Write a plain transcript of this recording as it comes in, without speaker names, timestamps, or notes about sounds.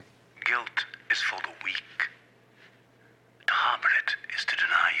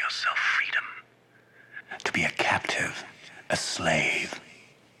slave.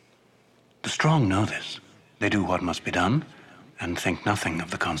 The strong know this. They do what must be done and think nothing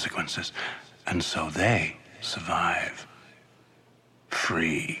of the consequences. And so they survive.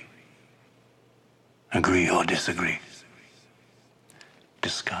 Free. Agree or disagree?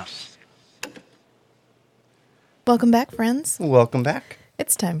 Discuss. Welcome back, friends. Welcome back.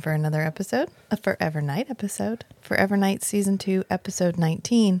 It's time for another episode, a Forever Knight episode. Forever Knight Season 2, Episode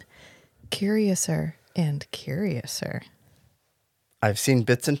 19, Curiouser and Curiouser. I've seen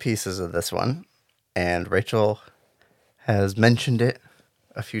bits and pieces of this one, and Rachel has mentioned it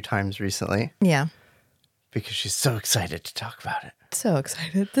a few times recently. Yeah. Because she's so excited to talk about it. So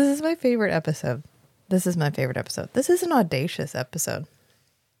excited. This is my favorite episode. This is an audacious episode.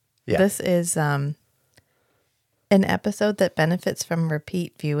 Yeah. This is an episode that benefits from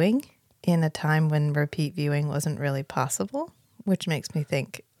repeat viewing in a time when repeat viewing wasn't really possible, which makes me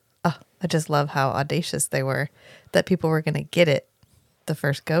think, I just love how audacious they were, that people were going to get it the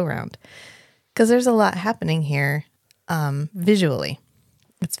first go round. Because there's a lot happening here visually.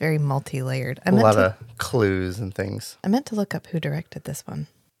 It's very multi-layered. A lot of clues and things. I meant to look up who directed this one.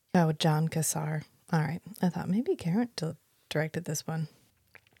 Oh, John Cassar. All right. I thought maybe Karen directed this one.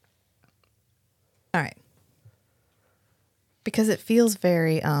 All right. Because it feels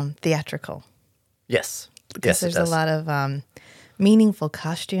very theatrical. Yes. Because there's a lot of meaningful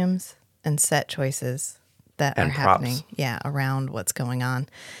costumes and set choices that are happening. Yeah, around what's going on.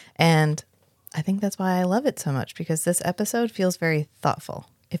 And I think that's why I love it so much, because this episode feels very thoughtful.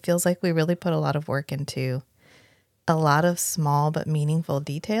 It feels like we really put a lot of work into a lot of small but meaningful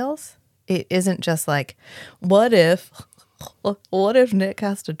details. It isn't just like, what if Nick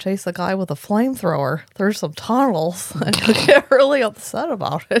has to chase a guy with a flamethrower through some tunnels and he'll get really upset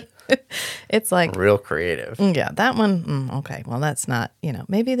about it? It's like real creative. Yeah, that one. Okay, well, that's not,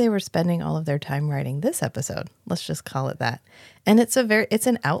 maybe they were spending all of their time writing this episode. Let's just call it that. And it's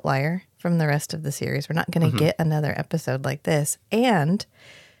an outlier from the rest of the series. We're not going to get another episode like this. And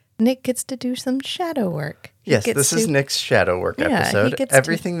Nick gets to do some shadow work. Yes, this is Nick's shadow work episode.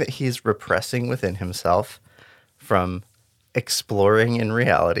 Everything that he's repressing within himself from exploring in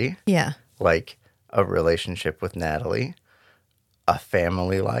reality. Yeah. Like a relationship with Natalie, a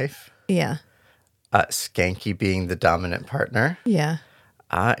family life. Yeah. Skanky being the dominant partner. Yeah.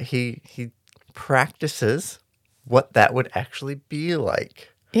 He practices what that would actually be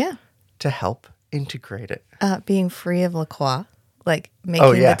like. Yeah. To help integrate it. Being free of LaCroix. Like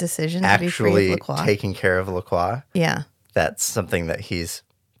making the decision to be free of LaCroix. Taking care of LaCroix. Yeah. That's something that he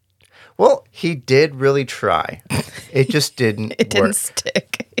did really try. It just didn't It didn't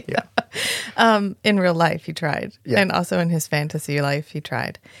stick. Yeah. In real life, he tried. Yeah. And also in his fantasy life, he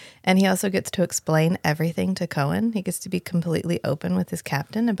tried. And he also gets to explain everything to Cohen. He gets to be completely open with his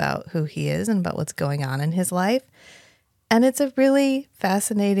captain about who he is and about what's going on in his life. And it's a really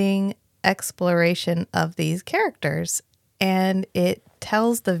fascinating exploration of these characters. And it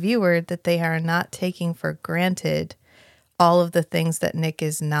tells the viewer that they are not taking for granted all of the things that Nick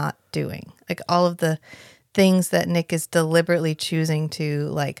is not doing. Like all of the things that Nick is deliberately choosing to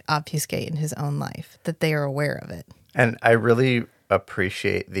like obfuscate in his own life, that they are aware of it. And I really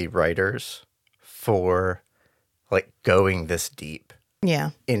appreciate the writers for like going this deep. Yeah.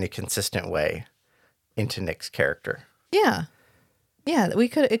 In a consistent way into Nick's character. Yeah. Yeah,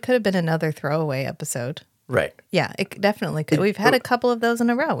 it could have been another throwaway episode. Right. Yeah, it definitely could. We've had a couple of those in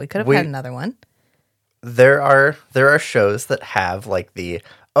a row. We could have had another one. There are shows that have like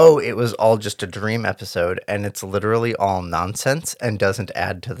it was all just a dream episode and it's literally all nonsense and doesn't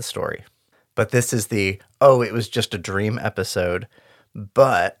add to the story. But this is it was just a dream episode,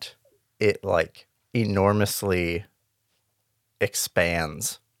 but it like enormously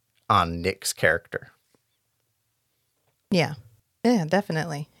expands on Nick's character. Yeah. Yeah,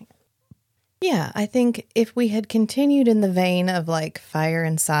 definitely. Yeah, I think if we had continued in the vein of like Fire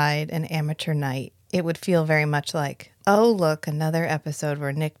Inside and Amateur Night, it would feel very much like, oh, look, another episode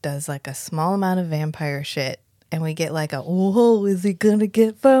where Nick does like a small amount of vampire shit. And we get like whoa, is he going to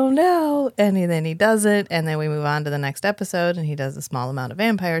get found out? And then he doesn't. And then we move on to the next episode and he does a small amount of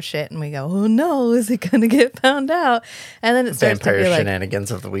vampire shit. And we go, oh no, is he going to get found out? And then it starts vampire to be like, shenanigans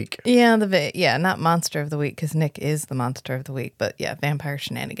of the week. Yeah, not monster of the week because Nick is the monster of the week. But yeah, vampire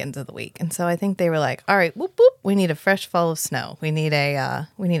shenanigans of the week. And so I think they were like, all right, whoop, whoop, we need a fresh fall of snow. We need a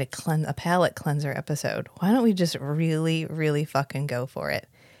palate cleanser episode. Why don't we just really, really fucking go for it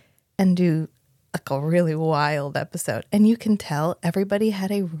and do like a really wild episode, and you can tell everybody had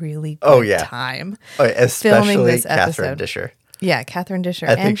a really good time. Especially Catherine Disher. Yeah, Catherine Disher.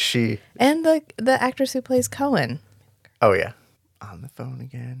 I think she and the actress who plays Cohen. Oh yeah, on the phone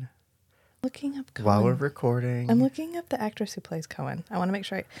again. looking up Cohen. While we're recording. I'm looking up the actress who plays Cohen. I want to make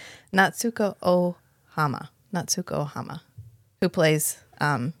sure. Natsuko Ohama, who plays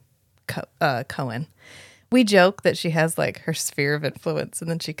Cohen. We joke that she has like her sphere of influence, and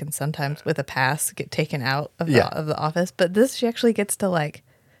then she can sometimes, with a pass, get taken out of the office. But this, she actually gets to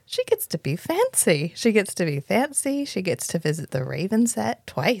she gets to be fancy. She gets to visit the Raven set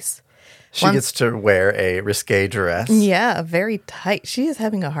twice. She gets to wear a risque dress. Yeah, very tight. She is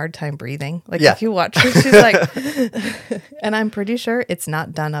having a hard time breathing. If you watch her, she's like, and I'm pretty sure it's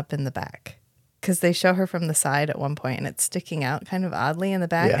not done up in the back, because they show her from the side at one point and it's sticking out kind of oddly in the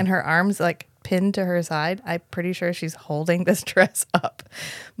back, and her arms like pinned to her side. I'm pretty sure she's holding this dress up.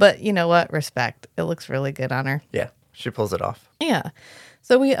 But you know what? Respect. It looks really good on her. Yeah, she pulls it off. Yeah.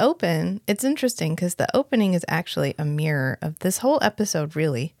 So we open. It's interesting because the opening is actually a mirror of this whole episode,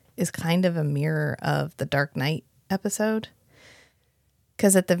 really. Is kind of a mirror of the Dark Knight episode.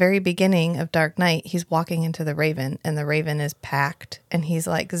 Because at the very beginning of Dark Knight, he's walking into the Raven, and the Raven is packed, and he's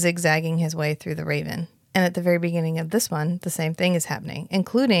like zigzagging his way through the Raven. And at the very beginning of this one, the same thing is happening,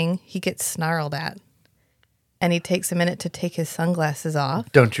 including he gets snarled at. And he takes a minute to take his sunglasses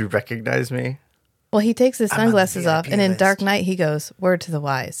off. Don't you recognize me? Well, he takes his sunglasses off, and in list. Dark Knight, he goes, "Word to the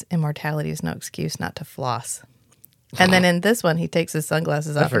wise, immortality is no excuse not to floss." And then in this one, he takes his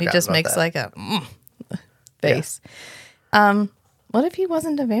sunglasses off and he just makes like a face. Yeah. What if he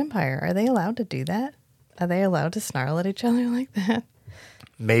wasn't a vampire? Are they allowed to do that? Are they allowed to snarl at each other like that?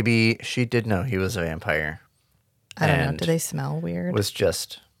 Maybe she did know he was a vampire. I don't know. Do they smell weird? Was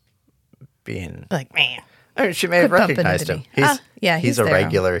just being like, man. I mean, she may have recognized him. He's a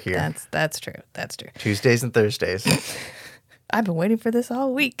regular here. That's true. That's true. Tuesdays and Thursdays. I've been waiting for this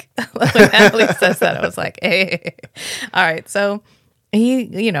all week. When Natalie says that, I was like, hey. All right. So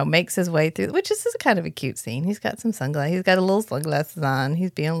he, makes his way through, which is kind of a cute scene. He's got some sunglasses. He's got a little sunglasses on.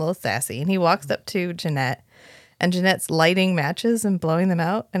 He's being a little sassy. And he walks up to Jeanette. And Jeanette's lighting matches and blowing them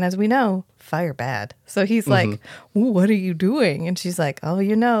out. And as we know, fire bad. So he's like, what are you doing? And she's like, oh,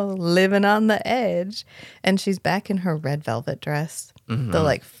 living on the edge. And she's back in her red velvet dress.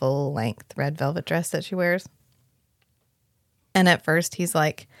 The full length red velvet dress that she wears. And at first he's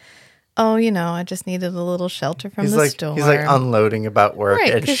like, oh, I just needed a little shelter from the storm. He's like unloading about work.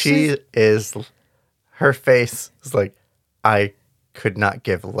 Right, and her face is like, I could not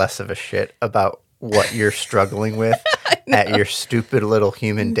give less of a shit about what you're struggling with at your stupid little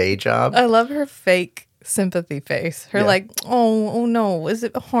human day job. I love her fake sympathy face. Her oh no, is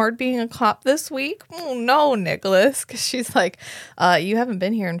it hard being a cop this week? Oh no, Nicholas. Because she's like, you haven't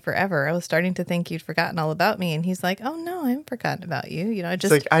been here in forever. I was starting to think you'd forgotten all about me. And he's like, oh no, I haven't forgotten about you. Just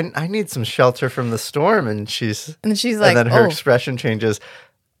it's like, I need some shelter from the storm. And she's like, and then her expression changes.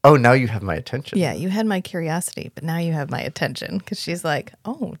 Oh, now you have my attention. Yeah, you had my curiosity, but now you have my attention. Because she's like,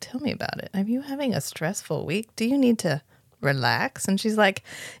 oh, tell me about it. Are you having a stressful week? Do you need to relax? And she's like,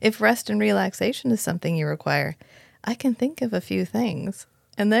 if rest and relaxation is something you require, I can think of a few things.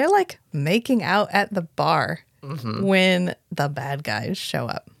 And they're like making out at the bar when the bad guys show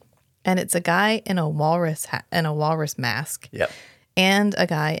up. And it's a guy in a walrus mask. Yep. And a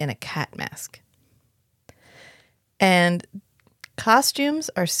guy in a cat mask. And costumes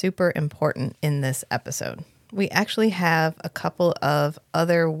are super important in this episode. We actually have a couple of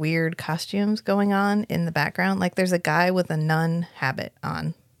other weird costumes going on in the background. Like there's a guy with a nun habit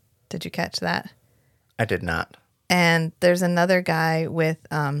on. Did you catch that? I did not. And there's another guy with,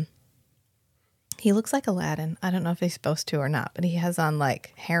 he looks like Aladdin. I don't know if he's supposed to or not, but he has on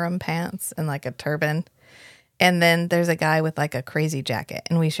like harem pants and like a turban. And then there's a guy with like a crazy jacket,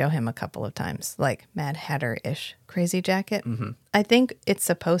 and we show him a couple of times, like Mad Hatter-ish crazy jacket. I think it's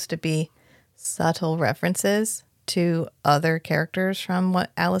supposed to be subtle references to other characters from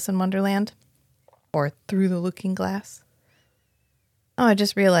Alice in Wonderland or Through the Looking Glass. Oh, I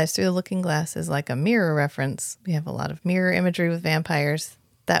just realized Through the Looking Glass is like a mirror reference. We have a lot of mirror imagery with vampires.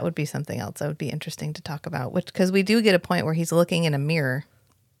 That would be something else that would be interesting to talk about, because we do get a point where he's looking in a mirror.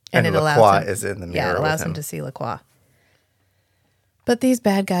 And it allows him, is in the mirror. Yeah, it allows him to see Lacroix. But these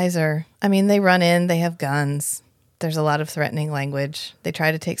bad guys they run in, they have guns. There's a lot of threatening language. They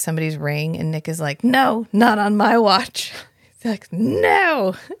try to take somebody's ring, and Nick is like, no, not on my watch. He's like,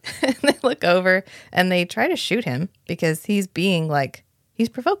 no. And they look over, and they try to shoot him because he's being he's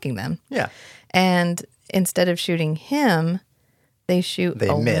provoking them. Yeah. And instead of shooting him, they shoot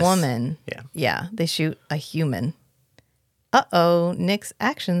miss. Woman. Yeah. Yeah, they shoot a human. Uh-oh, Nick's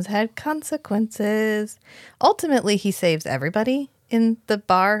actions had consequences. Ultimately, he saves everybody in the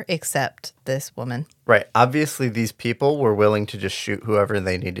bar except this woman. Right. Obviously, these people were willing to just shoot whoever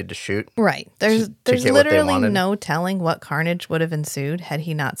they needed to shoot. Right. There's literally no telling what carnage would have ensued had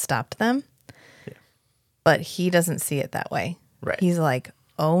he not stopped them. But he doesn't see it that way. Right. He's like,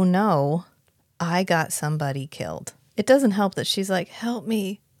 oh no, I got somebody killed. It doesn't help that she's like, help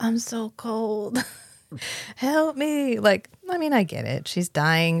me. I'm so cold. Help me. Like, I mean, I get it. She's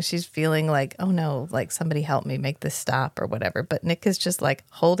dying. She's feeling like, oh no, like somebody help me make this stop or whatever. But Nick is just like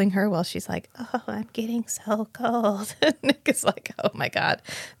holding her while she's like, oh, I'm getting so cold. Nick is like, oh my God,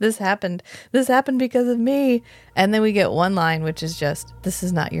 this happened. This happened because of me. And then we get one line, which is just, this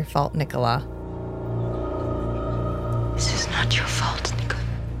is not your fault, Nicola. This is not your fault, Nicola.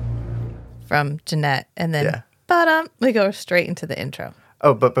 From Jeanette. And then, Yeah. we go straight into the intro.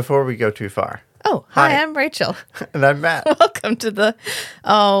 Oh, but before we go too far. Oh, hi, Hi. I'm Rachel. And I'm Matt. Welcome to the,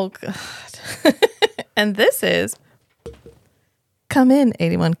 oh God. And this is Come In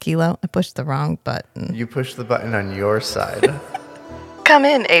 81 Kilo. I pushed the wrong button. You push the button on your side. Come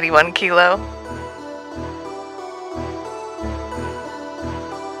In 81 Kilo.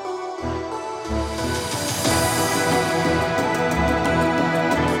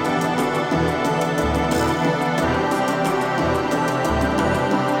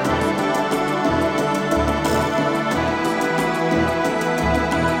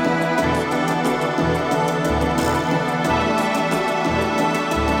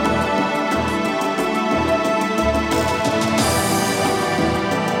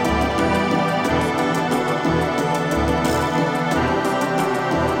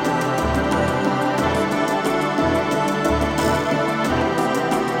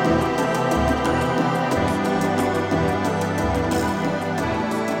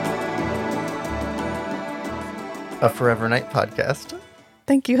 A Forever Night podcast.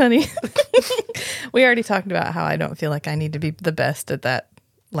 Thank you, honey. We already talked about how I don't feel like I need to be the best at that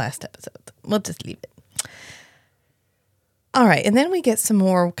last episode. We'll just leave it. All right. And then we get some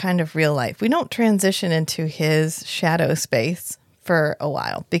more kind of real life. We don't transition into his shadow space for a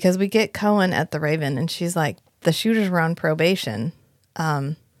while because we get Cohen at the Raven and she's like, the shooters were on probation.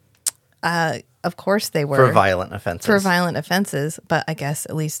 Of course they were. For violent offenses. For violent offenses, but I guess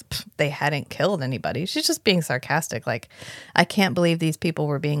at least they hadn't killed anybody. She's just being sarcastic. Like, I can't believe these people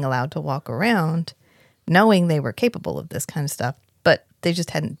were being allowed to walk around knowing they were capable of this kind of stuff, but they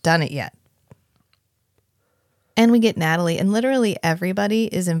just hadn't done it yet. And we get Natalie, and literally everybody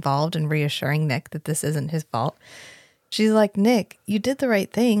is involved in reassuring Nick that this isn't his fault. She's like, Nick, you did the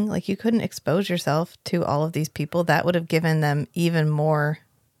right thing. Like, you couldn't expose yourself to all of these people. That would have given them even more,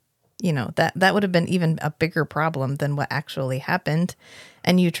 you know, that would have been even a bigger problem than what actually happened.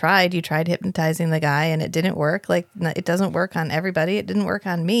 And you tried hypnotizing the guy and it didn't work. Like, it doesn't work on everybody. It didn't work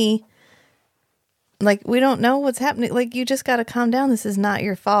on me. Like, we don't know what's happening. Like, you just got to calm down. This is not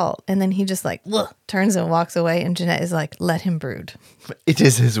your fault. And then he just like, ugh, turns and walks away. And Jeanette is like, let him brood. It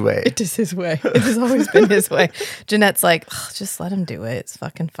is his way. It is his way. It has always been his way. Jeanette's like, just let him do it. It's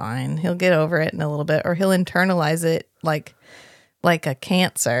fucking fine. He'll get over it in a little bit, or he'll internalize it like a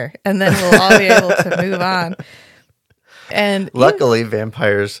cancer, and then we'll all be able to move on. And Luckily,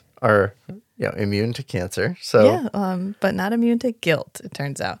 vampires are, immune to cancer. So yeah, but not immune to guilt, it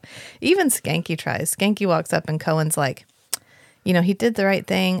turns out. Even Skanky tries. Skanky walks up and Cohen's like, he did the right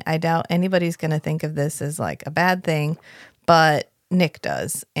thing. I doubt anybody's going to think of this as like a bad thing, but Nick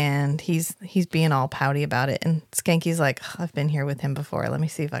does. And he's being all pouty about it. And Skanky's like, I've been here with him before. Let me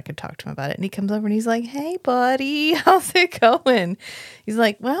see if I could talk to him about it. And he comes over and he's like, hey, buddy, how's it going? He's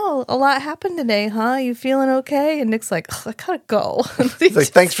like, well, a lot happened today, huh? You feeling okay? And Nick's like, I gotta go. he's like,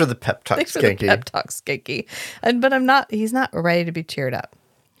 thanks for the pep talk, Thanks Skanky. for the pep talk, Skanky. But he's not ready to be cheered up.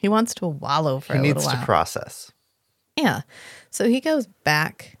 He wants to wallow for a little while. He needs to process. Yeah. So he goes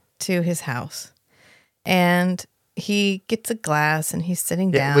back to his house and he gets a glass and he's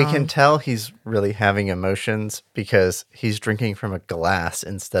sitting down. We can tell he's really having emotions because he's drinking from a glass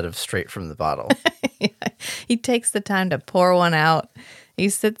instead of straight from the bottle. He takes the time to pour one out. He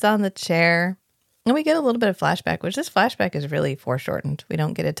sits on the chair and we get a little bit of flashback, which this flashback is really foreshortened. We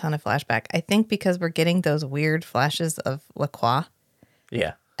don't get a ton of flashback. I think because we're getting those weird flashes of Lacroix.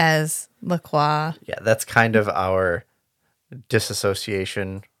 Yeah. As Lacroix. Yeah, that's kind of our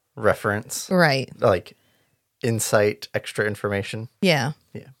disassociation reference. Right. Like insight, extra information. Yeah.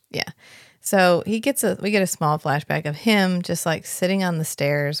 Yeah. So we get a small flashback of him just like sitting on the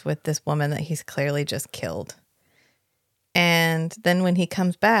stairs with this woman that he's clearly just killed. And then when he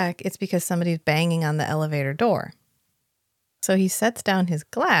comes back, it's because somebody's banging on the elevator door. So he sets down his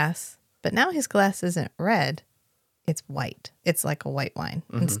glass, but now his glass isn't red. It's white. It's like a white wine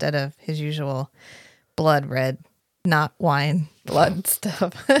instead of his usual blood red, not wine, blood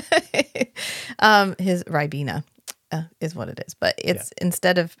stuff. His Ribena is what it is. But it's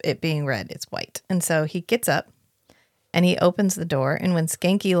instead of it being red, it's white. And so he gets up and he opens the door. And when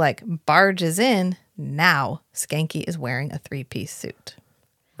Skanky like barges in, now Skanky is wearing a 3-piece suit.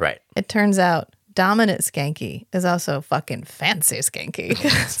 Right. It turns out dominant Skanky is also fucking fancy Skanky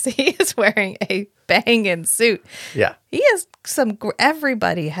because he is wearing a banging suit. Yeah. He has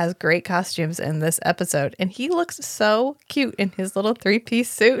everybody has great costumes in this episode, and he looks so cute in his little 3-piece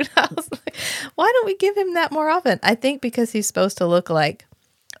suit. I was like, why don't we give him that more often? I think because he's supposed to look like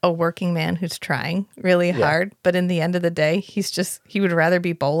a working man who's trying really hard, but in the end of the day, he would rather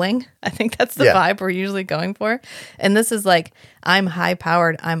be bowling. I think that's the vibe we're usually going for. And this is like, I'm high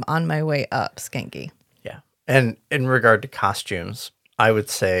powered, I'm on my way up, Skanky. Yeah. And in regard to costumes, I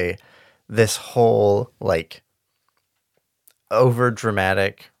would say this whole like over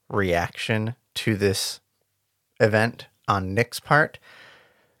dramatic reaction to this event on Nick's part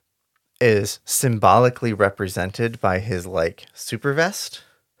is symbolically represented by his like super vest.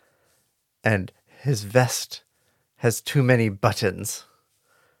 And his vest has too many buttons.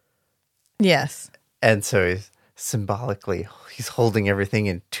 Yes. And so he's holding everything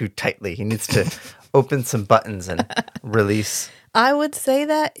in too tightly. He needs to open some buttons and release. I would say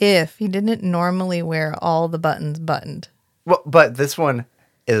that if he didn't normally wear all the buttons buttoned. Well, but this one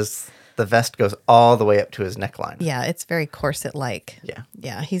is the vest goes all the way up to his neckline. Yeah, it's very corset-like. Yeah.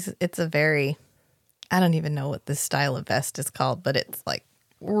 Yeah, it's a very, I don't even know what this style of vest is called, but it's like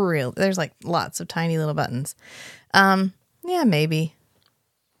there's like lots of tiny little buttons. Yeah, maybe.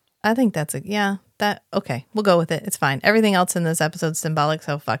 I think okay, we'll go with it. It's fine. Everything else in this episode's symbolic,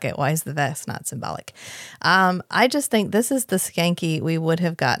 so fuck it. Why is the vest not symbolic? I just think this is the Skanky we would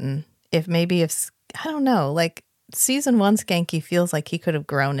have gotten if I don't know, like season 1 Skanky feels like he could have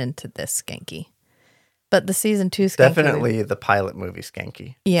grown into this Skanky. But the season 2 Skanky. Definitely the pilot movie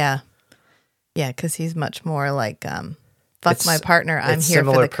Skanky. Yeah. Yeah, because he's much more like, fuck my partner, I'm here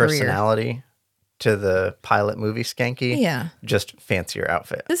for the career. Similar personality to the pilot movie Skanky. Yeah. Just fancier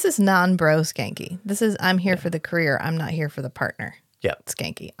outfit. This is non-bro Skanky. This is I'm here for the career. I'm not here for the partner. Yep.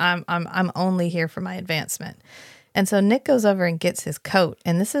 Skanky. I'm only here for my advancement. And so Nick goes over and gets his coat,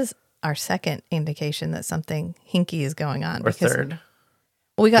 and this is our second indication that something hinky is going on. Or third.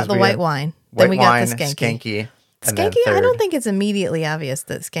 Well, we got the white wine. Then we got the Skanky. Skanky, I don't think it's immediately obvious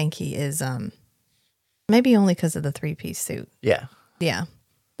that Skanky is maybe only because of the 3-piece suit. Yeah. Yeah.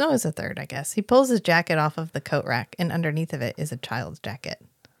 No, it's a third, I guess. He pulls his jacket off of the coat rack, and underneath of it is a child's jacket.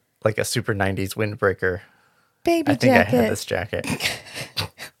 Like a super 90s windbreaker. Baby I think jacket. I had this jacket.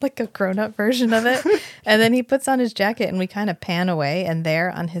 Like a grown-up version of it. And then he puts on his jacket, and we kind of pan away, and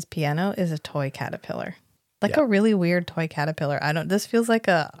there on his piano is a toy caterpillar. Like a really weird toy caterpillar. This feels like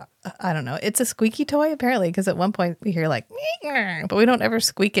I don't know. It's a squeaky toy, apparently, because at one point we hear like, but we don't ever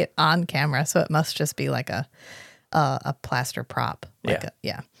squeak it on camera, so it must just be like a plaster prop.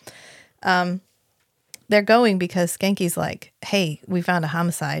 They're going because Skanky's like, hey, we found a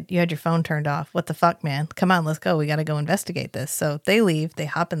homicide. You had your phone turned off. What the fuck, man? Come on, let's go. We got to go investigate this. So they leave. They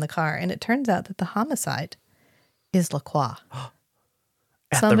hop in the car. And it turns out that the homicide is Lacroix.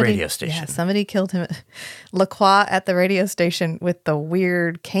 The radio station. Yeah, somebody killed him. Lacroix at the radio station with the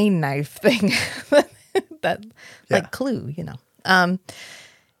weird cane knife thing. Like Clue, you know.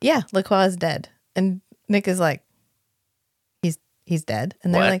 Lacroix is dead. And Nick is like, he's dead.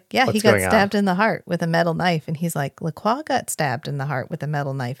 And they're like, yeah, he got stabbed in the heart with a metal knife. And he's like, Lacroix got stabbed in the heart with a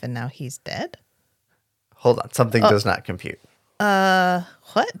metal knife and now he's dead? Hold on. Something does not compute.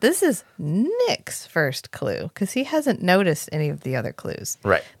 What? This is Nick's first clue because he hasn't noticed any of the other clues.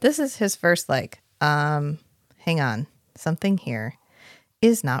 Right. This is his first hang on. Something here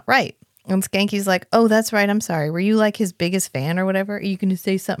is not right. And Skanky's like, oh, that's right. I'm sorry. Were you like his biggest fan or whatever? Are you going to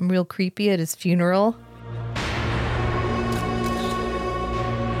say something real creepy at his funeral?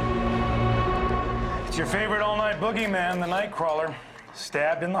 It's your favorite all-night boogeyman, the Nightcrawler,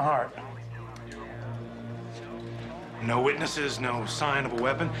 stabbed in the heart. No witnesses, no sign of a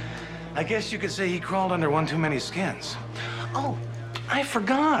weapon. I guess you could say he crawled under one too many skins. Oh, I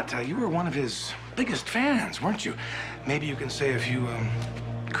forgot. You were one of his biggest fans, weren't you? Maybe you can say a few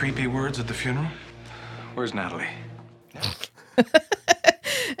creepy words at the funeral. Where's Natalie?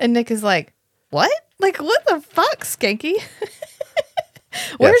 And Nick is like, what? Like, what the fuck, Skanky?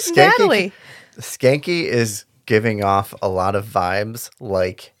 Where's Natalie? Skanky is giving off a lot of vibes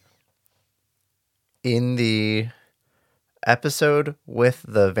like in the episode with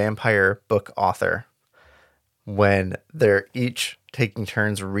the vampire book author when they're each taking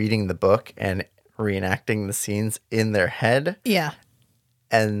turns reading the book and reenacting the scenes in their head. Yeah.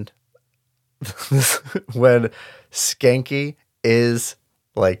 And when Skanky is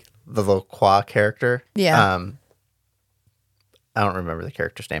like the Lacroix character. Yeah. I don't remember the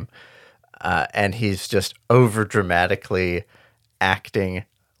character's name. And he's just over dramatically acting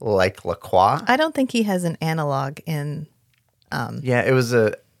like LaCroix. I don't think he has an analog in Yeah, it was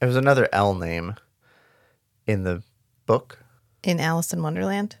another L name in the book. in Alice in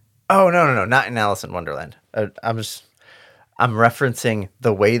Wonderland. Oh, no, not in Alice in Wonderland. I'm referencing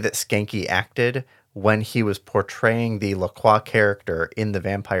the way that Skanky acted when he was portraying the LaCroix character in the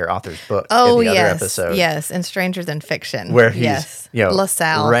Vampire Author's book Oh, in the yes. other episode. Yes, and Stranger Than Fiction. Where he's, yes.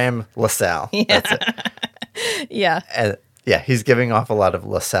 LaSalle. Ram LaSalle. Yeah. That's it. Yeah. And yeah, he's giving off a lot of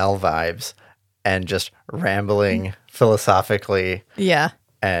LaSalle vibes and just rambling philosophically Yeah.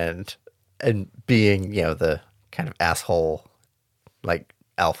 and being, the kind of asshole, like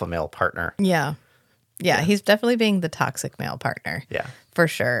alpha male partner. Yeah. Yeah. He's definitely being the toxic male partner. Yeah. For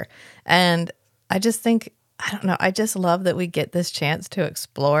sure. And I just think, I don't know, I just love that we get this chance to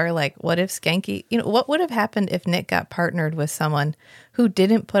explore, like, what if Skanky, what would have happened if Nick got partnered with someone who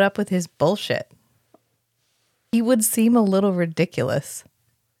didn't put up with his bullshit? He would seem a little ridiculous.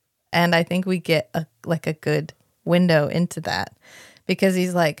 And I think we get a good window into that because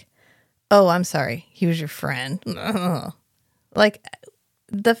he's like, oh, I'm sorry. He was your friend. Like,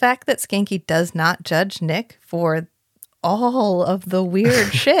 the fact that Skanky does not judge Nick for all of the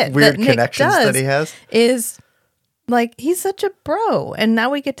weird shit Weird that Nick connections does that he has. is like, he's such a bro. And now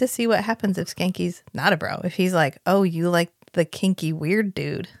we get to see what happens if Skanky's not a bro. If he's like, oh, you like the kinky weird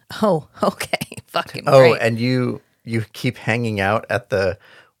dude. Oh, okay. Fucking Oh, great. and you keep hanging out at the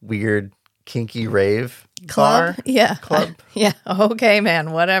weird kinky rave Club? bar? Yeah. Club? Yeah. Okay,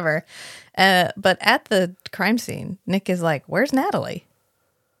 man. Whatever. But at the crime scene, Nick is like, where's Natalie?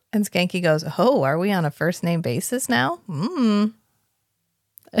 And Skanky goes, oh, are we on a first name basis now? And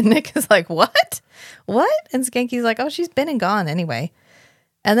Nick is like, what? What? And Skanky's like, oh, she's been and gone anyway.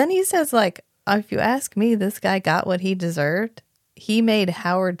 And then he says, like, if you ask me, this guy got what he deserved. He made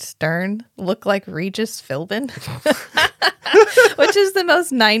Howard Stern look like Regis Philbin, which is the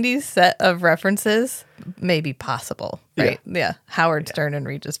most 90s set of references maybe possible, right? Yeah. Howard Stern and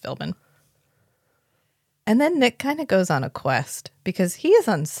Regis Philbin. And then Nick kind of goes on a quest because he is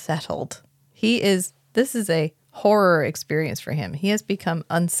unsettled. This is a horror experience for him. He has become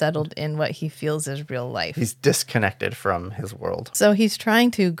unsettled in what he feels is real life. He's disconnected from his world. So he's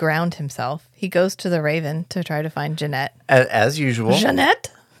trying to ground himself. He goes to the Raven to try to find Jeanette. As usual. Jeanette,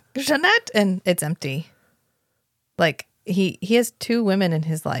 and it's empty. Like, he has two women in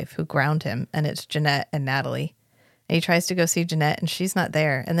his life who ground him, and it's Jeanette and Natalie. And he tries to go see Jeanette, and she's not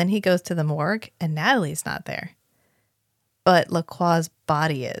there. And then he goes to the morgue, and Natalie's not there. But LaCroix's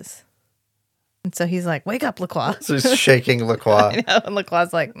body is. And so he's like, wake up, LaCroix. So he's shaking LaCroix. I know, and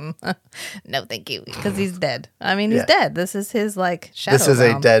LaCroix's like, no, thank you, because he's dead. I mean, he's dead. This is his, like, shadow This is a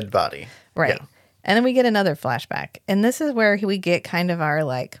realm. dead body. Right. Yeah. And then we get another flashback. And this is where we get kind of our,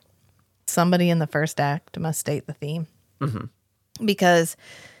 like, somebody in the first act must state the theme. Mm-hmm. Because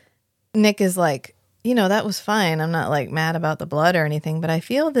Nick is like, that was fine. I'm not, like, mad about the blood or anything, but I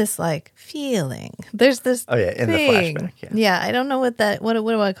feel this, like, feeling. There's this Oh, yeah, in the thing. flashback, yeah. Yeah, I don't know what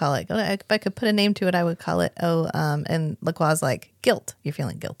do I call it? If I could put a name to it, I would call it, and LaCroix's like, guilt. You're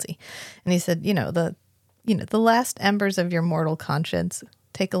feeling guilty. And he said, the last embers of your mortal conscience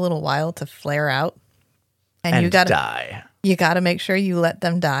take a little while to flare out. And you gotta die. You gotta make sure you let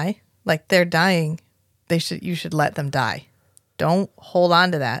them die. Like, they're dying. You should let them die. Don't hold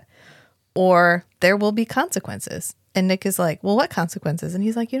on to that. Or there will be consequences. And Nick is like, well, what consequences? And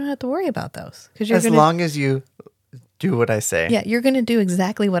he's like, you don't have to worry about those. As long as you do what I say. Yeah, you're going to do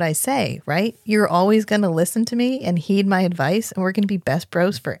exactly what I say, right? You're always going to listen to me and heed my advice, and we're going to be best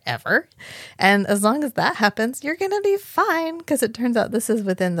bros forever. And as long as that happens, you're going to be fine, because it turns out this is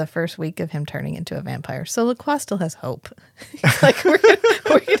within the first week of him turning into a vampire. So LaCroix still has hope. He's like, we're going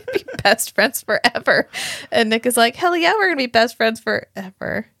to be best friends forever. And Nick is like, hell yeah, we're going to be best friends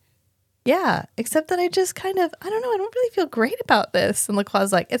forever. Yeah, except that I just kind of, I don't know, I don't really feel great about this. And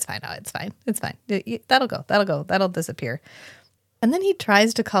LaCroix's like, it's fine. No, it's fine. It's fine. That'll go. That'll disappear. And then he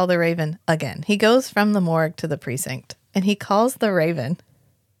tries to call the Raven again. He goes from the morgue to the precinct and he calls the Raven.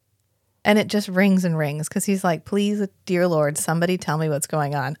 And it just rings and rings because he's like, please, dear Lord, somebody tell me what's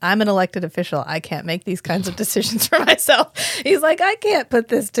going on. I'm an elected official. I can't make these kinds of decisions for myself. He's like, I can't put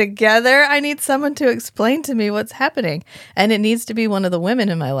this together. I need someone to explain to me what's happening. And it needs to be one of the women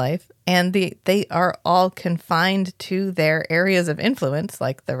in my life. And they are all confined to their areas of influence,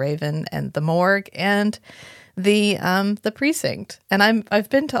 like the Raven and the morgue and the precinct. And I've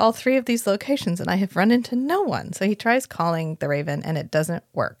been to all three of these locations and I have run into no one. So he tries calling the Raven and it doesn't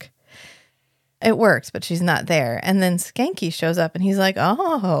work. It works, but she's not there. And then Skanky shows up and he's like,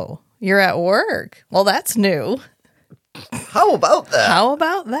 oh, you're at work. Well, that's new. How about that? How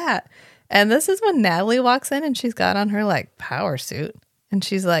about that? And this is when Natalie walks in and she's got on her like power suit. And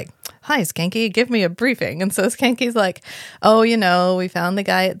she's like, hi, Skanky, give me a briefing. And so Skanky's like, oh, we found the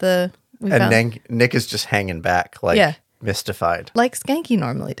guy at the... Nick is just hanging back, like, mystified. Like Skanky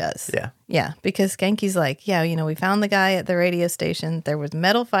normally does. Yeah. Yeah, because Skanky's like, we found the guy at the radio station. There was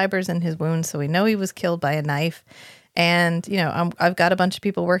metal fibers in his wounds, so we know he was killed by a knife. And, I've got a bunch of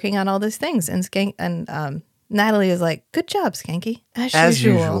people working on all these things. And Natalie is like, good job, Skanky. As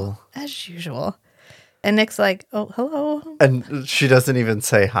usual. And Nick's like, oh, hello. And she doesn't even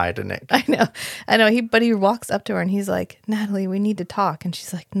say hi to Nick. I know. But he walks up to her and he's like, Natalie, we need to talk. And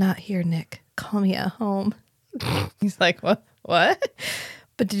she's like, not here, Nick. Call me at home. He's like, what? But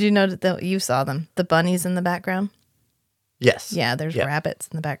did you know that you saw them? The bunnies in the background? Yes. Yeah, there's rabbits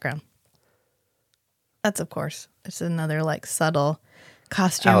in the background. That's, of course, it's another like subtle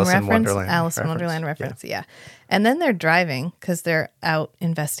costume reference. Alice in Wonderland reference. Yeah. And then they're driving because they're out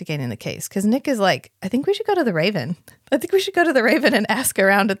investigating the case. Because Nick is like, I think we should go to the Raven. And ask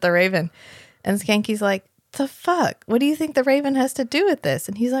around at the Raven. And Skanky's like, the fuck? What do you think the Raven has to do with this?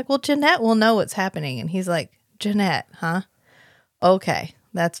 And he's like, well, Jeanette will know what's happening. And he's like, Jeanette, huh? Okay,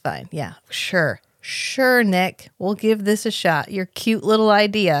 that's fine. Yeah, sure, Nick. We'll give this a shot. Your cute little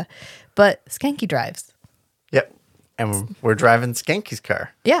idea. But Skanky drives. Yep. And we're driving Skanky's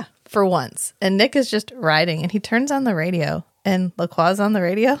car. Yeah, for once. And Nick is just riding, and he turns on the radio, and LaCroix's on the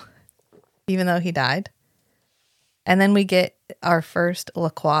radio, even though he died. And then we get our first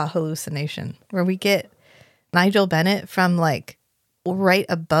LaCroix hallucination, where we get Nigel Bennett from, like, right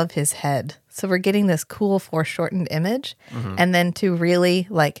above his head. So we're getting this cool foreshortened image. Mm-hmm. And then to really,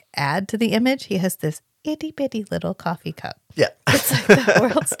 like, add to the image, he has this itty-bitty little coffee cup. Yeah. It's like the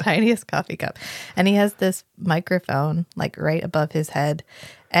world's tiniest coffee cup. And he has this microphone like right above his head.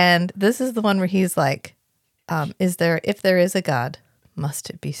 And this is the one where he's like, if there is a God, must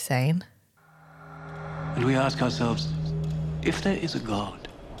it be sane? And we ask ourselves, if there is a God,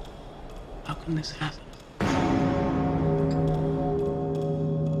 how can this happen?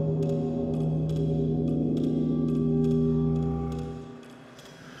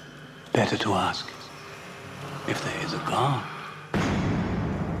 Better to ask, if there is a God,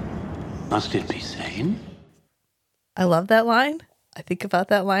 must it be sane? I love that line. I think about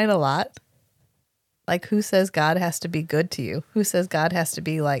that line a lot. Like, who says God has to be good to you? Who says God has to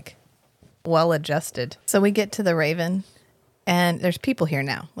be, like, well-adjusted? So we get to the Raven, and there's people here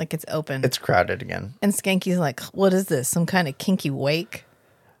now. Like, it's open. It's crowded again. And Skanky's like, what is this? Some kind of kinky wake?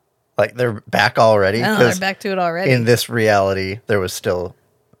 Like, they're back already? No, they're back to it already. In this reality, there was still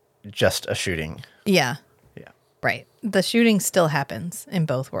just a shooting. Yeah. Yeah. Right. The shooting still happens in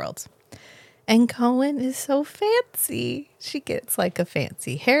both worlds. And Cohen is so fancy. She gets like a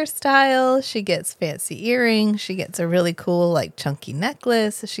fancy hairstyle. She gets fancy earrings. She gets a really cool, like, chunky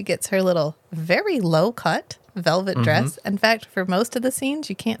necklace. She gets her little very low cut velvet dress. In fact, for most of the scenes,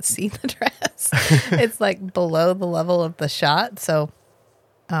 you can't see the dress. It's like below the level of the shot. So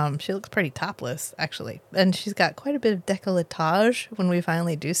she looks pretty topless, actually. And she's got quite a bit of décolletage when we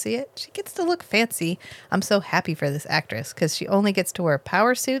finally do see it. She gets to look fancy. I'm so happy for this actress because she only gets to wear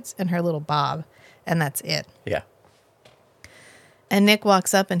power suits and her little bob, and that's it. Yeah. And Nick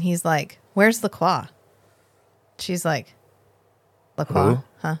walks up and he's like, where's LaCroix? She's like, LaCroix? Who?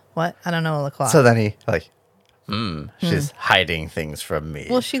 Huh? What? I don't know a LaCroix. So then he, like, she's hiding things from me.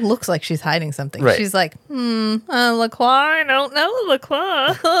 Well, she looks like she's hiding something. Right. She's like, LaCroix, I don't know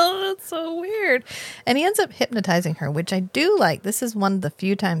LaCroix. Oh, that's so weird. And he ends up hypnotizing her, which I do like. This is one of the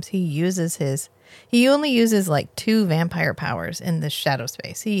few times he only uses like 2 vampire powers in this shadow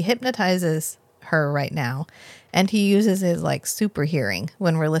space. He hypnotizes her right now, and he uses his like super hearing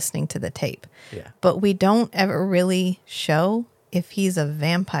when we're listening to the tape. Yeah. But we don't ever really show if he's a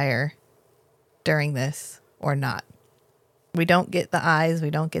vampire during this or not. We don't get the eyes. We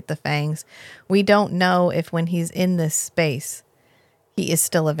don't get the fangs. We don't know if when he's in this space, he is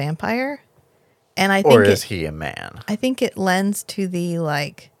still a vampire. And I think or is he a man? I think it lends to the,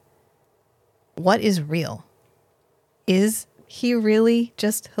 like, what is real? Is he really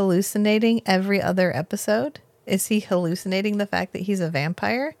just hallucinating every other episode? Is he hallucinating the fact that he's a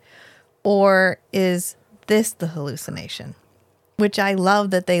vampire? Or is this the hallucination? Which I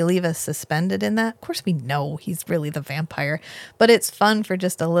love that they leave us suspended in that. Of course, we know he's really the vampire, but it's fun for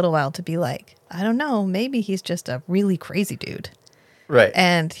just a little while to be like, I don't know, maybe he's just a really crazy dude. Right.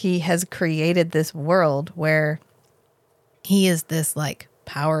 And he has created this world where he is this like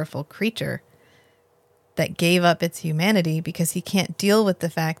powerful creature that gave up its humanity because he can't deal with the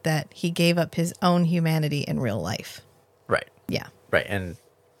fact that he gave up his own humanity in real life. Right. Yeah. Right.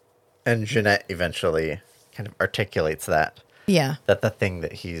 And Jeanette eventually kind of articulates that. Yeah. That the thing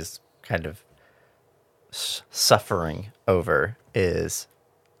that he's kind of suffering over is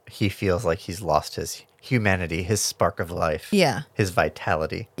he feels like he's lost his humanity, his spark of life. Yeah. His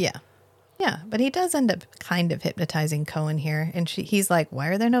vitality. Yeah. Yeah. But he does end up kind of hypnotizing Cohen here. And he's like, why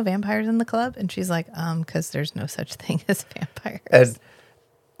are there no vampires in the club? And she's like, because there's no such thing as vampires. And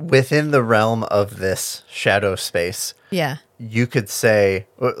within the realm of this shadow space, yeah. you could say,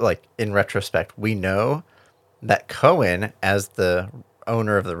 like, in retrospect, we know that Cohen, as the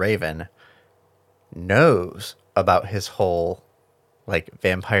owner of the Raven, knows about his whole, like,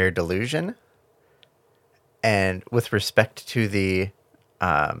 vampire delusion. And with respect to the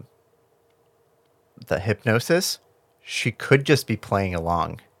hypnosis, she could just be playing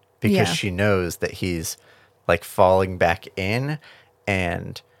along because she knows that he's, like, falling back in,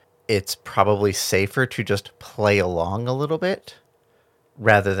 and it's probably safer to just play along a little bit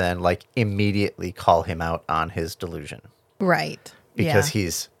rather than, like, immediately call him out on his delusion. Right. Because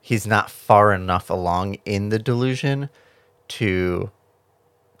he's not far enough along in the delusion to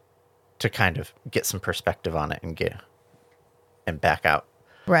kind of get some perspective on it and back out.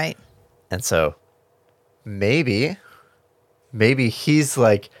 Right. And so maybe he's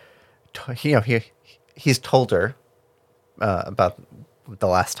like, he's told her about the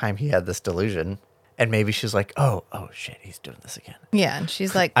last time he had this delusion, and maybe she's like, oh shit, he's doing this again. Yeah, and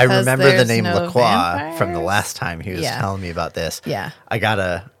she's like, I remember the there's name no Lacroix vampires? from the last time he was telling me about this. Yeah. I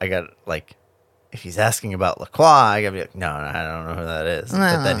gotta like, if he's asking about Lacroix, I gotta be like, no, I don't know who that is.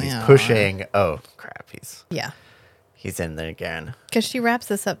 But then he's pushing. Oh crap, he's in there again. Because she wraps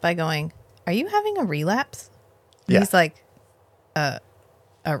this up by going, are you having a relapse? And Yeah. he's like,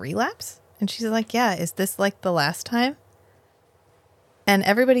 a relapse? And she's like, yeah, is this like the last time? And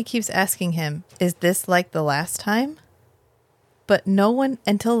everybody keeps asking him, is this like the last time? But no one,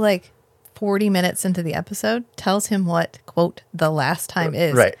 until like 40 minutes into the episode, tells him what, quote, the last time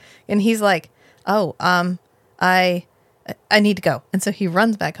is. Right. And he's like, oh, I need to go. And so he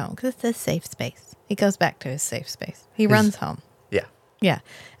runs back home because it's a safe space. He goes back to his safe space. He runs home. Yeah. Yeah.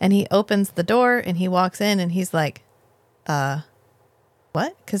 And he opens the door and he walks in and he's like,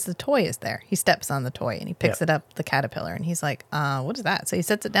 what? Because the toy is there. He steps on the toy and he picks it up, the caterpillar, and he's like, what is that? So he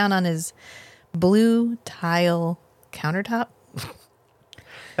sets it down on his blue tile countertop.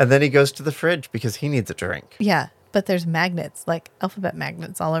 And then he goes to the fridge because he needs a drink. Yeah. But there's magnets, like alphabet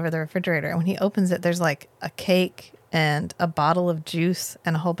magnets all over the refrigerator. And when he opens it, there's like a cake and a bottle of juice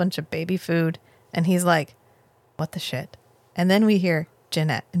and a whole bunch of baby food. And he's like, what the shit? And then we hear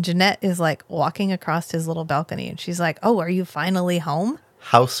Jeanette. And Jeanette is like walking across his little balcony. And she's like, oh, are you finally home?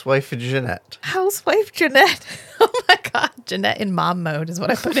 Housewife Jeanette. Housewife Jeanette. Oh my God. Jeanette in mom mode is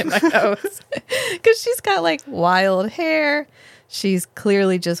what I put in my notes. Because she's got like wild hair. She's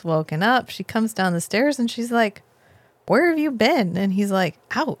clearly just woken up. She comes down the stairs and she's like, where have you been? And he's like,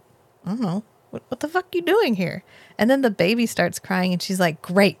 out. I don't know. What the fuck you doing here? And then the baby starts crying and she's like,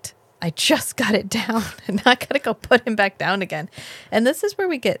 great. I just got it down and now I got to go put him back down again. And this is where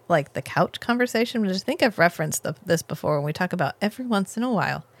we get like the couch conversation, which I think I've referenced this before when we talk about every once in a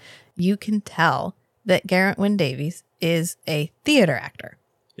while, you can tell that Garrett Wynn Davies is a theater actor.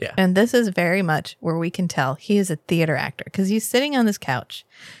 Yeah. And this is very much where we can tell he is a theater actor because he's sitting on this couch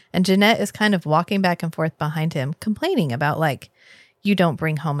and Jeanette is kind of walking back and forth behind him, complaining about like, you don't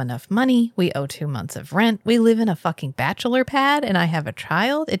bring home enough money. We owe 2 months of rent. We live in a fucking bachelor pad and I have a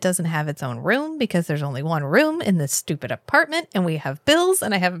child. It doesn't have its own room because there's only one room in this stupid apartment and we have bills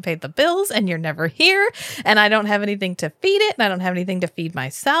and I haven't paid the bills and you're never here and I don't have anything to feed it and I don't have anything to feed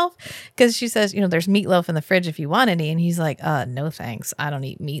myself because she says, there's meatloaf in the fridge if you want any. And he's like, no thanks. I don't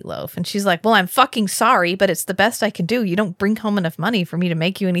eat meatloaf. And she's like, well, I'm fucking sorry, but it's the best I can do. You don't bring home enough money for me to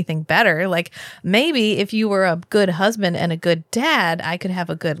make you anything better. Like maybe if you were a good husband and a good dad, I could have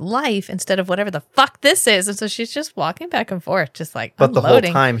a good life instead of whatever the fuck this is. And so she's just walking back and forth, just like But unloading. the whole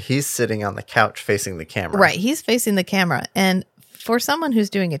time he's sitting on the couch facing the camera. Right. He's facing the camera. And for someone who's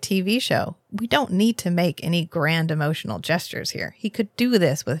doing a TV show, we don't need to make any grand emotional gestures here. He could do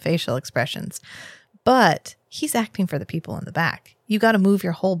this with facial expressions, but he's acting for the people in the back. You got to move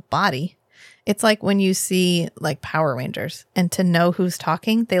your whole body. It's like when you see like Power Rangers and to know who's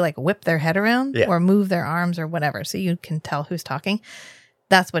talking, they like whip their head around or move their arms or whatever. So you can tell who's talking.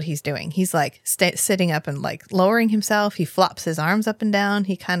 That's what he's doing. He's like sitting up and like lowering himself. He flops his arms up and down.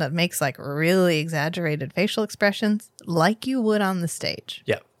 He kind of makes like really exaggerated facial expressions like you would on the stage.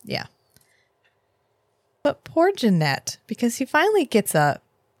 Yeah. Yeah. But poor Jeanette, because he finally gets up,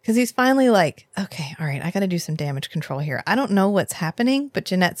 because he's finally like, okay, all right, I got to do some damage control here. I don't know what's happening, but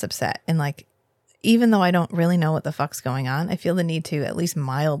Jeanette's upset. And like, even though I don't really know what the fuck's going on, I feel the need to at least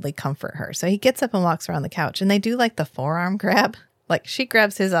mildly comfort her. So he gets up and walks around the couch and they do like the forearm grab. Like she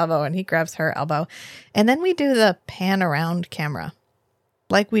grabs his elbow and he grabs her elbow. And then we do the pan around camera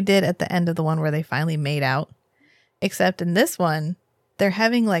like we did at the end of the one where they finally made out. Except in this one, they're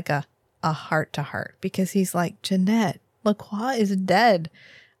having like a heart to heart because he's like, Jeanette, Lacroix is dead.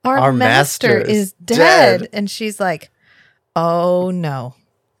 Our master is dead. And she's like, oh no,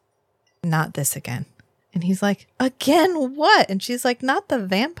 not this again. And he's like, again, what? And she's like, not the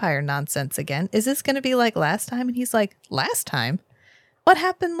vampire nonsense again. Is this going to be like last time? And he's like, last time? What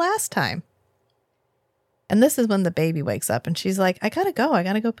happened last time? And this is when the baby wakes up and she's like, I gotta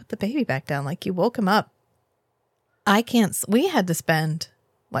go put the baby back down. Like, you woke him up. We had to spend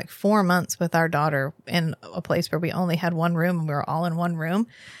like 4 months with our daughter in a place where we only had one room and we were all in one room.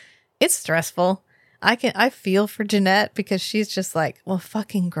 It's stressful. I feel for Jeanette because she's just like, well,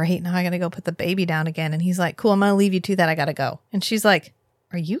 fucking great. Now I gotta go put the baby down again. And he's like, cool, I'm gonna leave you to that. I gotta go. And she's like,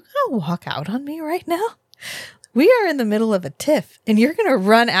 are you gonna walk out on me right now? We are in the middle of a tiff and you're gonna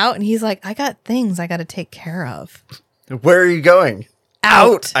run out. And he's like, I got things I gotta take care of. Where are you going?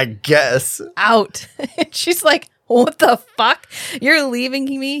 Out, I guess. Out. And she's like, what the fuck? You're leaving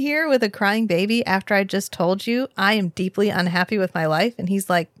me here with a crying baby after I just told you I am deeply unhappy with my life? And he's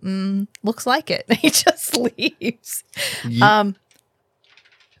like, looks like it. And he just leaves. Are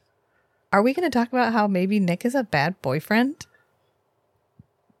we going to talk about how maybe Nick is a bad boyfriend?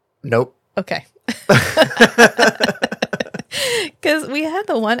 Nope. Okay. Because we had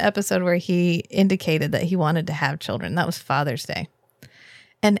the one episode where he indicated that he wanted to have children. That was Father's Day.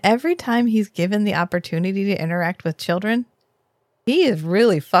 And every time he's given the opportunity to interact with children, he is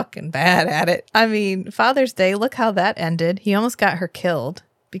really fucking bad at it. I mean, Father's Day, look how that ended. He almost got her killed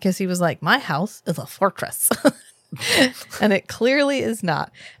because he was like, my house is a fortress. And it clearly is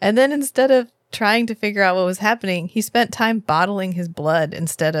not. And then instead of trying to figure out what was happening, he spent time bottling his blood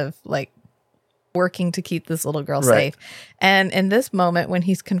instead of like working to keep this little girl safe. And in this moment, when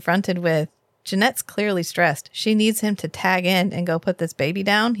he's confronted with, Jeanette's clearly stressed. She needs him to tag in and go put this baby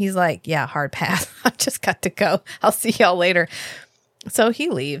down. He's like, yeah, hard pass. I've just got to go. I'll see y'all later. So he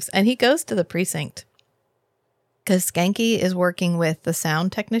leaves and he goes to the precinct because Skanky is working with the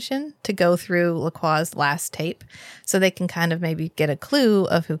sound technician to go through Lacroix's last tape so they can kind of maybe get a clue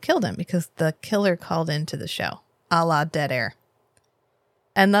of who killed him because the killer called into the show, a la Dead Air.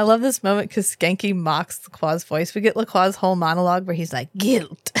 And I love this moment because Skanky mocks Lacroix's voice. We get Lacroix's whole monologue where he's like,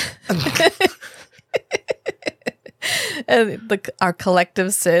 guilt. And our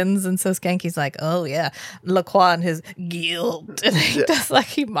collective sins. And so Skanky's like, oh yeah, Lacroix and his guilt. And he does like,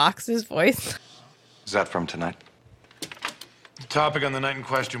 he mocks his voice. Is that from tonight? The topic on the night in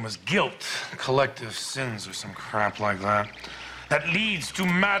question was guilt, collective sins, or some crap like that. That leads to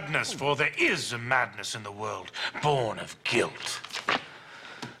madness, for there is a madness in the world, born of guilt.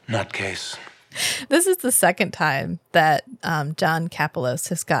 Nutcase. This is the second time that John Kapelos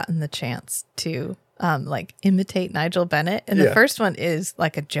has gotten the chance to like imitate Nigel Bennett. And the first one is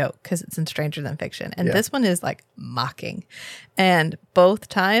like a joke because it's in Stranger Than Fiction. And this one is like mocking. And both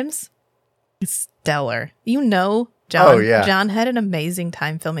times, stellar. You know, John had an amazing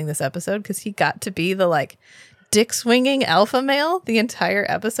time filming this episode because he got to be the like dick swinging alpha male the entire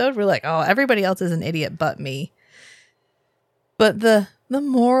episode. We're like, oh, everybody else is an idiot but me. But the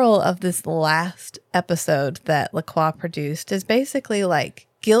moral of this last episode that Lacroix produced is basically like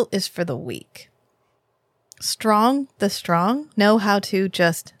guilt is for the weak. The strong know how to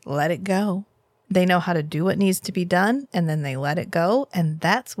just let it go. They know how to do what needs to be done and then they let it go. And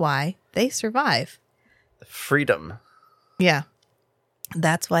that's why they survive. Freedom. Yeah.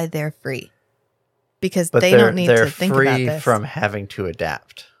 That's why they're free. Because they don't need to think about this. They're free from having to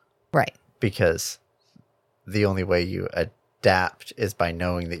adapt. Right. Because the only way you adapt is by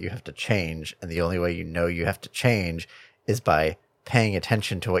knowing that you have to change. And the only way you know you have to change is by paying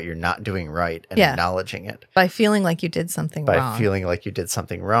attention to what you're not doing right and acknowledging it. By feeling like you did something wrong. By feeling like you did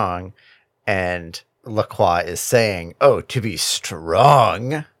something wrong. And Lacroix is saying, oh, to be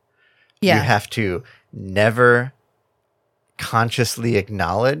strong, you have to never consciously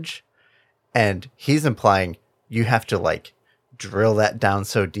acknowledge. And he's implying you have to like drill that down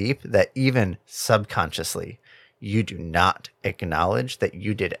so deep that even subconsciously you do not acknowledge that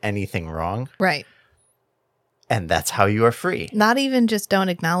you did anything wrong. Right. And that's how you are free. Not even just don't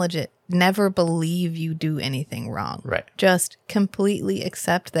acknowledge it. Never believe you do anything wrong. Right. Just completely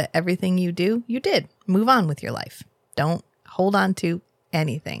accept that everything you do, you did. Move on with your life. Don't hold on to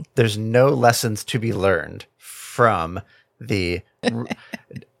anything. There's no lessons to be learned from the...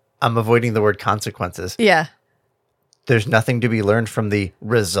 I'm avoiding the word consequences. Yeah. There's nothing to be learned from the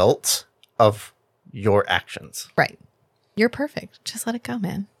results of your actions. Right. You're perfect. Just let it go,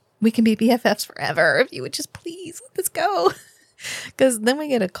 man. We can be BFFs forever if you would just please let this go. Because then we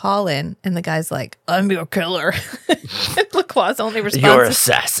get a call in, and the guy's like, "I'm your killer." And Lacroix's only response Your is,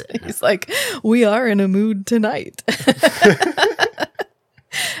 assassin. he's like, "We are in a mood tonight."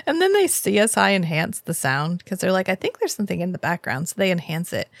 And then they CSI enhance the sound because they're like, I think there's something in the background. So they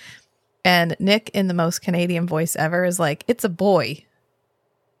enhance it. And Nick, in the most Canadian voice ever, is like, "It's a boy.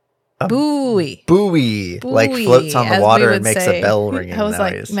 Buoy. Buoy. Like floats on the as we water would and makes say. a bell ringing I was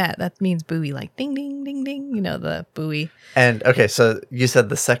noise. like, Matt, that means buoy. Like ding, ding, ding, ding. You know, the buoy. And okay, so you said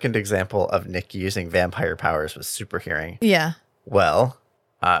the second example of Nick using vampire powers was super hearing. Yeah. Well,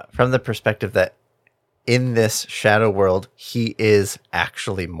 from the perspective that in this shadow world, he is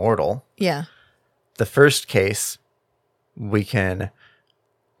actually mortal. Yeah. The first case, we can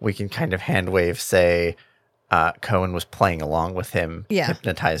kind of hand wave say Cohen was playing along with him,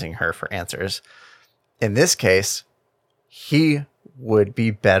 hypnotizing her for answers. In this case, he would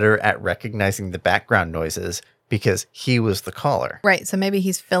be better at recognizing the background noises because he was the caller. Right. So maybe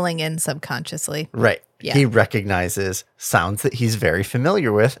he's filling in subconsciously. Right. Yeah. He recognizes sounds that he's very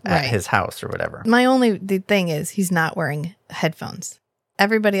familiar with at Right. his house or whatever. The thing is, he's not wearing headphones.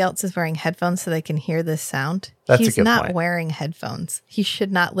 Everybody else is wearing headphones so they can hear this sound. That's a He's good not point. wearing headphones. He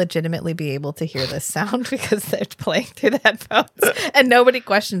should not legitimately be able to hear this sound because they're playing through the headphones and nobody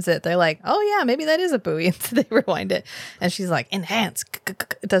questions it. They're like, "Oh yeah, maybe that is a buoy." And so they rewind it. And she's like, "Enhance."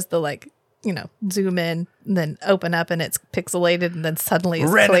 It does the zoom in and then open up and it's pixelated and then suddenly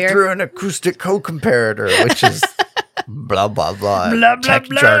it's Ran clear. it through an acoustic co-comparator, which is blah, blah, blah. Blah, blah, tech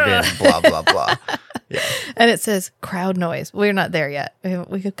blah. jargon, blah, blah, blah. Yeah. And it says crowd noise. We're not there yet.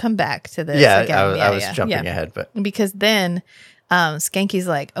 We could come back to this. Yeah, again. I was jumping ahead, but Because then Skanky's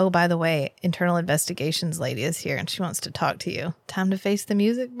like, "Oh, by the way, internal investigations lady is here and she wants to talk to you. Time to face the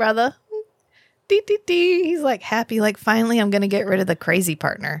music, brother." Dee, dee, dee. He's like happy, like finally I'm going to get rid of the crazy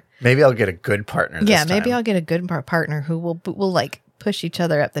partner. maybe I'll get a good partner this time. Maybe I'll get a good partner who will like push each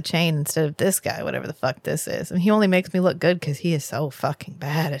other up the chain instead of this guy, whatever the fuck this is. And he only makes me look good because he is so fucking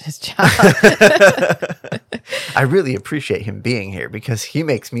bad at his job. I really appreciate him being here because he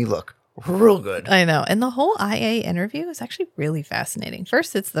makes me look real good. I know. And the whole IA interview is actually really fascinating.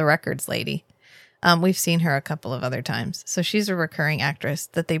 First, it's the records lady. We've seen her a couple of other times. So she's a recurring actress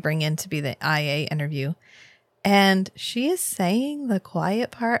that they bring in to be the IA interview. And she is saying the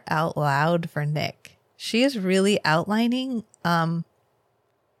quiet part out loud for Nick. She is really outlining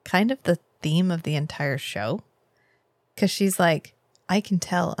kind of the theme of the entire show. Because she's like, "I can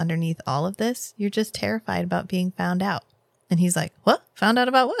tell underneath all of this, you're just terrified about being found out." And he's like, "What? Found out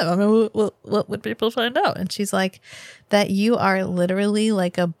about what? I mean, what would people find out?" And she's like, "That you are literally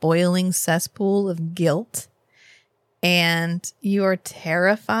like a boiling cesspool of guilt. And you are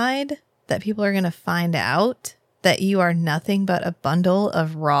terrified that people are going to find out that you are nothing but a bundle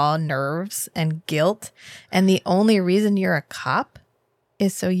of raw nerves and guilt. And the only reason you're a cop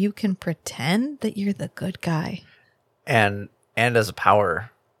is so you can pretend that you're the good guy." And as a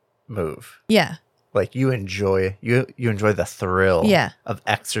power move. Yeah. Like you enjoy the thrill Yeah. of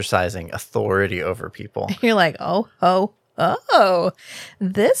exercising authority over people. You're like, oh,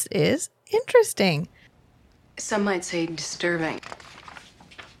 this is interesting. Some might say disturbing.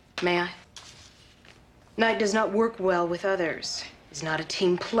 May I? Knight does not work well with others. Is not a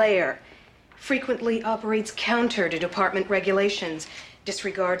team player. Frequently operates counter to department regulations.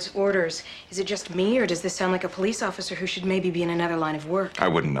 Disregards orders. Is it just me, or does this sound like a police officer who should maybe be in another line of work? I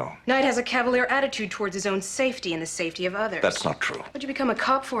wouldn't know. Knight has a cavalier attitude towards his own safety and the safety of others. That's not true. What'd you become a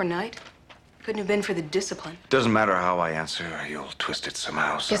cop for, Knight? Couldn't have been for the discipline. Doesn't matter how I answer, you'll twist it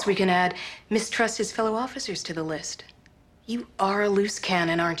somehow. So. Guess we can add mistrust his fellow officers to the list. You are a loose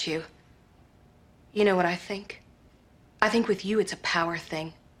cannon, aren't you? You know what I think? I think with you, it's a power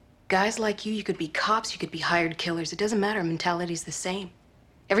thing. Guys like you could be cops, you could be hired killers. It doesn't matter. Mentality's the same.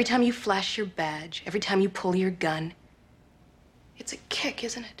 Every time you flash your badge, every time you pull your gun, it's a kick,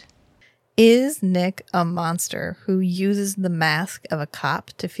 isn't it? Is Nick a monster who uses the mask of a cop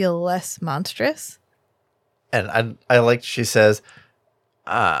to feel less monstrous? And I like she says,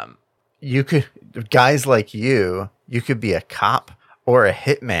 you could guys like you could be a cop or a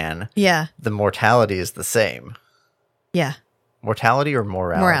hitman. Yeah. The mortality is the same. Yeah. Mortality or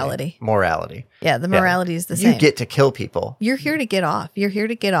morality? Morality. Yeah, the morality is the same. You get to kill people. You're here to get off. You're here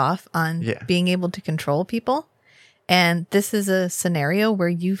to get off on being able to control people. And this is a scenario where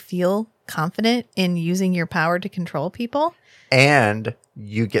you feel confident in using your power to control people. And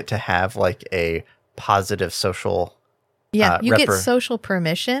you get to have like a positive social. Yeah, you get social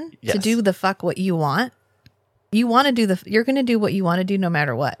permission to do the fuck what you want. You want to do you're going to do what you want to do no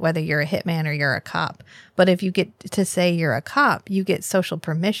matter what, whether you're a hitman or you're a cop. But if you get to say you're a cop, you get social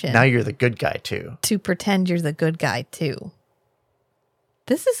permission. Now you're the good guy too. To pretend you're the good guy too.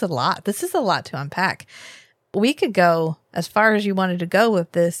 this is a lot. This is a lot to unpack. We could go as far as you wanted to go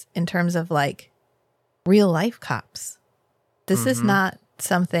with this in terms of like real life cops. This is not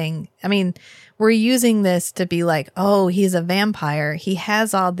something, I mean, we're using this to be like, oh, he's a vampire. He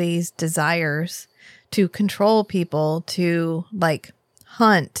has all these desires to control people, to like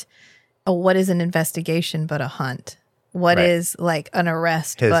hunt. Oh, what is an investigation but a hunt? What is like an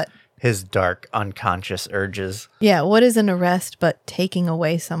arrest his dark unconscious urges? Yeah, what is an arrest but taking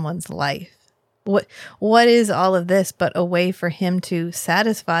away someone's life? What is all of this but a way for him to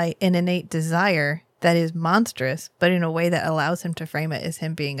satisfy an innate desire that is monstrous, but in a way that allows him to frame it as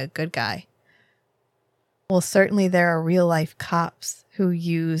him being a good guy? Well, certainly there are real life cops who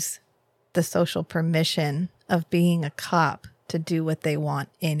use the social permission of being a cop to do what they want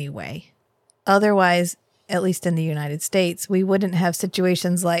anyway. Otherwise, at least in the United States, we wouldn't have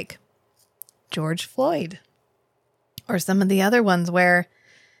situations like George Floyd or some of the other ones where,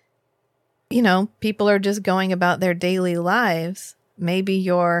 you know, people are just going about their daily lives. Maybe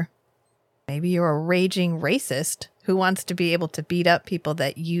you're a raging racist who wants to be able to beat up people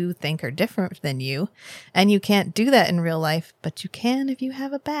that you think are different than you. And you can't do that in real life, but you can if you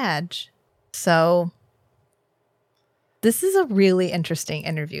have a badge. So this is a really interesting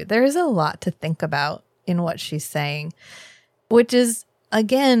interview. There is a lot to think about in what she's saying, which is,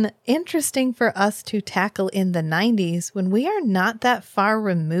 again, interesting for us to tackle in the 90s when we are not that far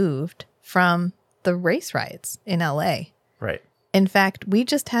removed from the race riots in LA. Right. In fact, we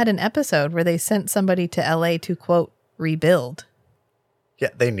just had an episode where they sent somebody to LA to, quote, rebuild. Yeah,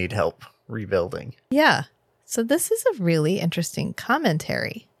 they need help rebuilding. Yeah. So this is a really interesting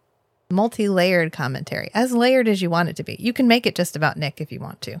commentary. Multi-layered commentary, as layered as you want it to be. You can make it just about Nick if you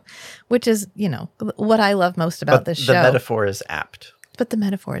want to, which is, you know, what I love most about this show. The metaphor is apt. But the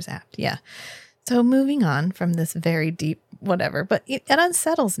metaphor is apt, yeah. So moving on from this very deep whatever, but it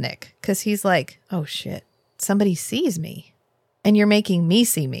unsettles Nick because he's like, oh shit, somebody sees me and you're making me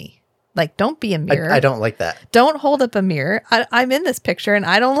see me. Like, don't be a mirror. I don't like that. Don't hold up a mirror. I'm in this picture and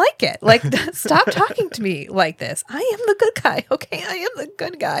I don't like it. Like, stop talking to me like this. I am the good guy. Okay, I am the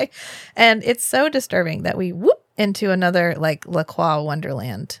good guy. And it's so disturbing that we whoop into another like LaCroix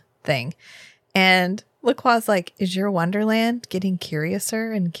Wonderland thing. And LaCroix's like, is your Wonderland getting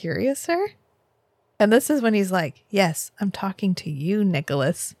curiouser and curiouser? And this is when he's like, yes, I'm talking to you,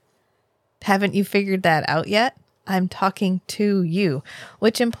 Nicholas. Haven't you figured that out yet? I'm talking to you,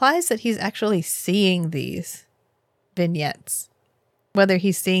 which implies that he's actually seeing these vignettes, whether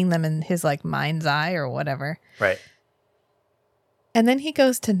he's seeing them in his like mind's eye or whatever. Right. And then he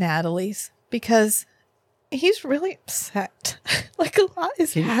goes to Natalie's because he's really upset. Like a lot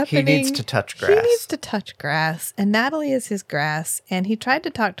is happening. He needs to touch grass. He needs to touch grass. And Natalie is his grass. And he tried to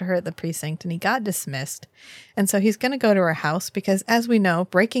talk to her at the precinct and he got dismissed. And so he's going to go to her house because, as we know,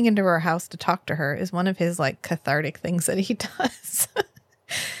 breaking into her house to talk to her is one of his like cathartic things that he does.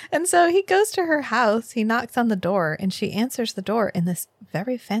 And so he goes to her house. He knocks on the door and she answers the door in this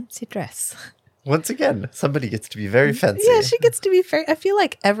very fancy dress. Once again, somebody gets to be very fancy. Yeah, she gets to be very. I feel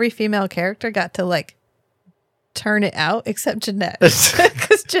like every female character got to like turn it out except Jeanette,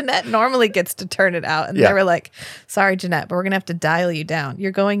 because Jeanette normally gets to turn it out, and they were like, sorry Jeanette, but we're gonna have to dial you down.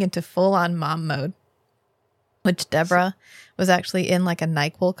 You're going into full-on mom mode, which Deborah was actually in like a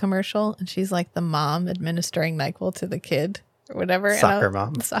NyQuil commercial, and she's like the mom administering NyQuil to the kid or whatever. Soccer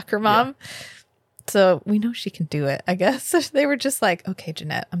mom. Yeah. So we know she can do it, I guess. They were just like, okay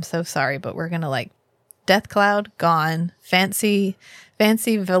Jeanette, I'm so sorry, but we're gonna like Death Cloud gone, fancy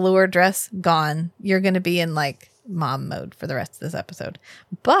velour dress gone. You're going to be in like mom mode for the rest of this episode.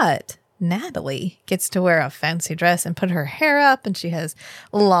 But Natalie gets to wear a fancy dress and put her hair up, and she has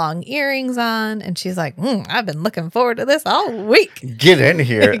long earrings on, and she's like, I've been looking forward to this all week. Get in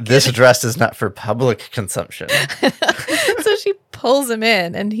here. This dress is not for public consumption. So she pulls him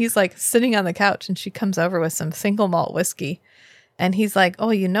in, and he's like sitting on the couch, and she comes over with some single malt whiskey. And he's like,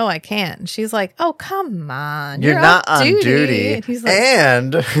 oh, you know I can't. And she's like, oh, come on. You're not on duty. And he's like,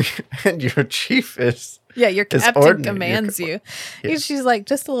 and your chief is... Yeah, your captain commands you. Yeah. She's like,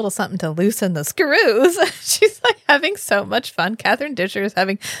 just a little something to loosen the screws. She's like having so much fun. Catherine Disher is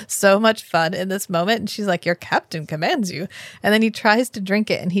having so much fun in this moment. And she's like, your captain commands you. And then he tries to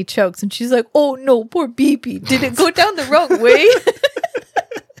drink it and he chokes. And she's like, oh, no, poor BB. Did it go down the wrong way?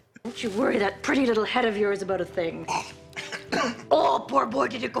 Don't you worry that pretty little head of yours about a thing. Oh, poor boy,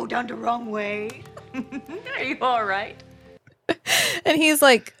 did it go down the wrong way? Are you all right? And he's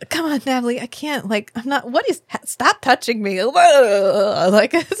like, come on, Natalie, I can't, like, I'm not, stop touching me.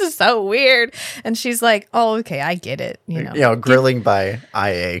 Like, this is so weird. And she's like, oh, okay, I get it. Grilling by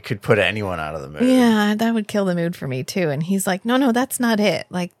IA could put anyone out of the mood. Yeah, that would kill the mood for me too. And he's like, no, that's not it.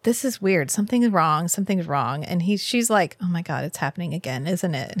 Like, this is weird. Something's wrong. And she's like, oh my God, it's happening again,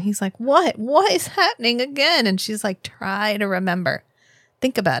 isn't it? And he's like, what is happening again? And she's like, try to remember.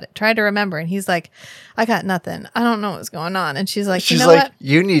 Think about it. Try to remember. And he's like, I got nothing. I don't know what's going on. And she's like, what?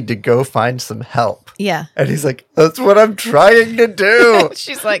 You need to go find some help. Yeah. And he's like, that's what I'm trying to do.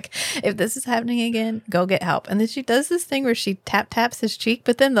 She's like, if this is happening again, go get help. And then she does this thing where she taps his cheek,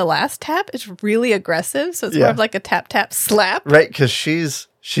 but then the last tap is really aggressive. So it's more of like a tap slap. Right. Because she's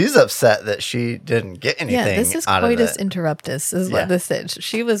upset that she didn't get anything. Yeah, this is coitus interruptus is what this is.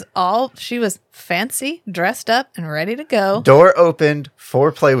 She was fancy, dressed up, and ready to go. Door opened,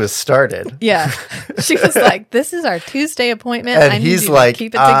 foreplay was started. Yeah. She was like, this is our Tuesday appointment. And I need he's you like, to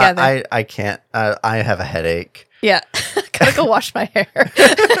keep it together. I can't. I have a headache. Yeah. Gotta go wash my hair.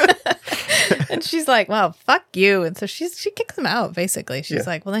 And she's like, well, fuck you. And so she kicks him out, basically. She's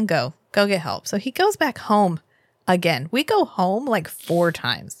like, well, then go get help. So he goes back home. Again, we go home like 4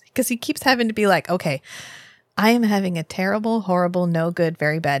 times because he keeps having to be like, okay, I am having a terrible, horrible, no good,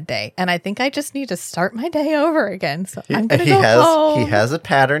 very bad day. And I think I just need to start my day over again. So I'm going to go home. He has a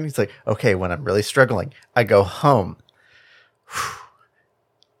pattern. He's like, okay, when I'm really struggling, I go home.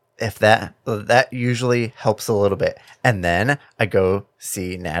 If that usually helps a little bit. And then I go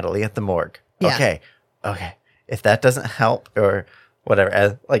see Natalie at the morgue. Yeah. Okay. If that doesn't help or whatever,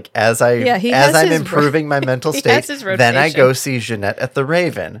 as I'm improving my mental state, then I go see Jeanette at the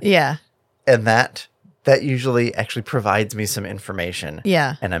Raven. Yeah. And that usually actually provides me some information.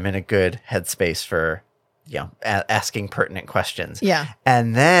 Yeah. And I'm in a good headspace for, asking pertinent questions. Yeah.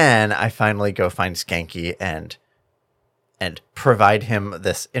 And then I finally go find Skanky and provide him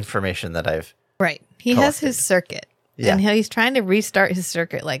this information that I've Right. He collected. has his circuit. Yeah. And he's trying to restart his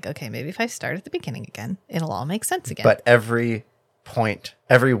circuit like, okay, maybe if I start at the beginning again, it'll all make sense again. But every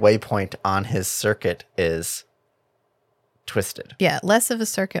waypoint on his circuit is twisted. Yeah, less of a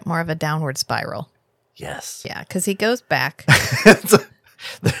circuit, more of a downward spiral. Yes. Yeah, because he goes back.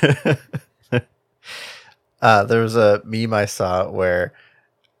 There was a meme I saw where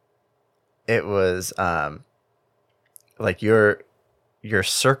it was like your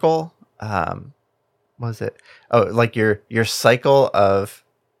circle, was it? Oh, like your cycle of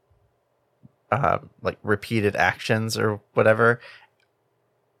like repeated actions or whatever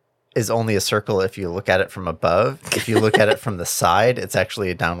is only a circle if you look at it from above. If you look at it from the side, it's actually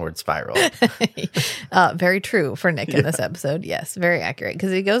a downward spiral. Very true for Nick in this episode. Yes, very accurate.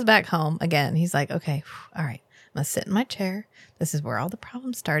 Because he goes back home again. He's like, okay, all right, I'm going to sit in my chair. This is where all the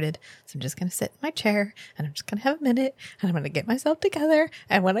problems started. So I'm just going to sit in my chair and I'm just going to have a minute and I'm going to get myself together.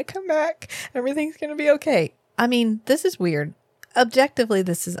 And when I come back, everything's going to be okay. I mean, this is weird. Objectively,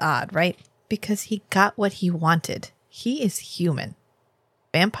 this is odd, right? Because he got what he wanted. He is human.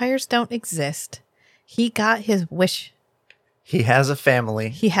 Vampires don't exist. He got his wish. He has a family.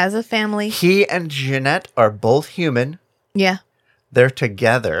 He He and Jeanette are both human. Yeah. They're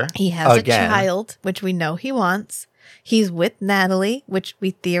together. He has again. a child, which we know he wants. He's with Natalie, which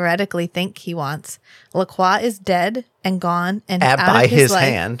we theoretically think he wants. Lacroix is dead and gone and out by of his life.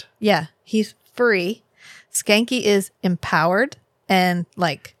 Life. Hand. Yeah, he's free. Skanky is empowered and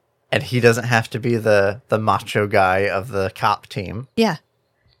like... And he doesn't have to be the macho guy of the cop team. Yeah.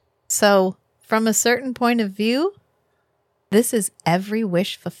 So from a certain point of view, this is every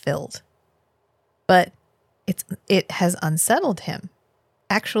wish fulfilled. But it has unsettled him.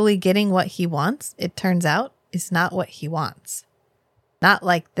 Actually getting what he wants, it turns out, is not what he wants. Not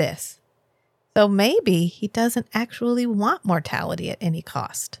like this. So maybe he doesn't actually want mortality at any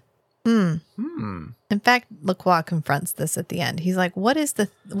cost. In fact, Lacroix confronts this at the end. He's like, what is the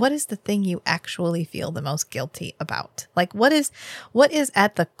thing you actually feel the most guilty about? Like, what is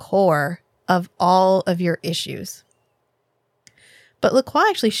at the core of all of your issues? But Lacroix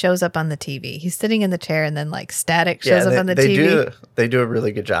actually shows up on the TV. He's sitting in the chair and then like Static shows up on the TV. They do a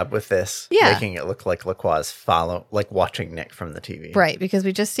really good job with this. Yeah. Making it look like Lacroix's watching Nick from the TV. Right, because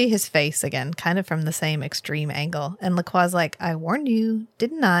we just see his face again, kind of from the same extreme angle. And Lacroix's like, I warned you,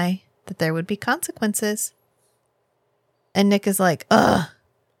 didn't I, that there would be consequences. And Nick is like,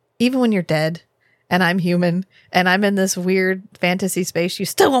 even when you're dead and I'm human and I'm in this weird fantasy space, you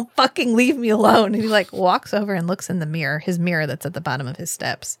still won't fucking leave me alone. And he like walks over and looks in the mirror, his mirror that's at the bottom of his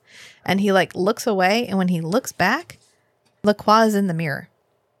steps. And he like looks away. And when he looks back, Lacroix is in the mirror.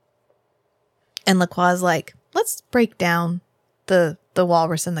 And Lacroix is like, let's break down the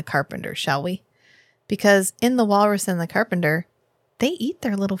walrus and the carpenter, shall we? because in The Walrus and the Carpenter, they eat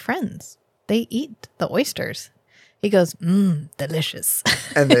their little friends. They eat the oysters. He goes, delicious.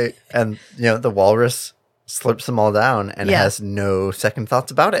 and the walrus slurps them all down and has no second thoughts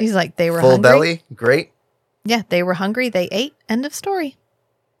about it. He's like, they were full hungry. belly, great. Yeah, they were hungry. They ate. End of story.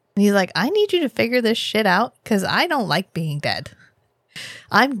 And he's like, I need you to figure this shit out because I don't like being dead.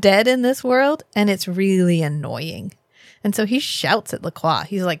 I'm dead in this world, and it's really annoying. And so he shouts at LaCroix.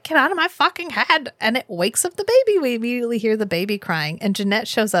 He's like, get out of my fucking head. And it wakes up the baby. We immediately hear the baby crying. And Jeanette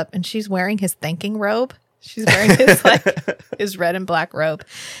shows up, and she's wearing his thanking robe. She's wearing his red and black robe.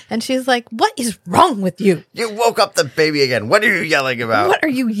 And she's like, what is wrong with you? You woke up the baby again. What are you yelling about? What are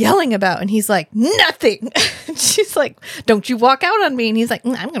you yelling about? And he's like, nothing. And she's like, don't you walk out on me. And he's like,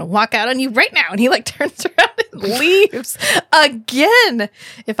 I'm going to walk out on you right now. And he like turns around and leaves again.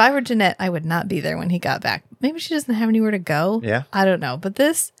 If I were Jeanette, I would not be there when he got back. Maybe she doesn't have anywhere to go. Yeah. I don't know. But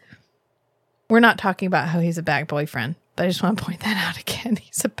we're not talking about how he's a bad boyfriend. But I just want to point that out again.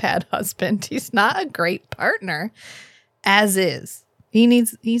 He's a bad husband. He's not a great partner as is.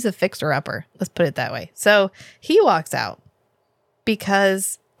 He's a fixer-upper. Let's put it that way. So he walks out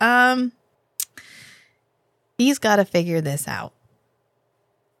because he's got to figure this out.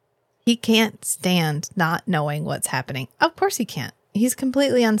 He can't stand not knowing what's happening. Of course he can't. He's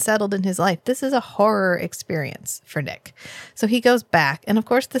completely unsettled in his life. This is a horror experience for Nick. So he goes back. And of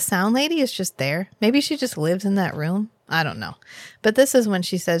course, the sound lady is just there. Maybe she just lives in that room. I don't know. But this is when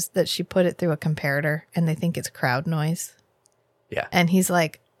she says that she put it through a comparator and they think it's crowd noise. Yeah. And he's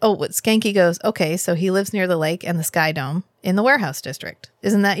like, oh, what Skanky goes, okay, so he lives near the lake and the Sky Dome in the warehouse district.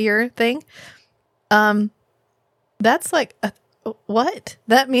 Isn't that your thing? That's like, what?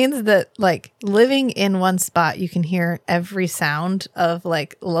 That means that like living in one spot, you can hear every sound of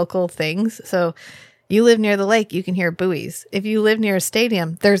like local things. So you live near the lake, you can hear buoys. If you live near a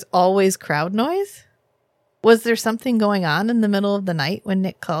stadium, there's always crowd noise. Was there something going on in the middle of the night when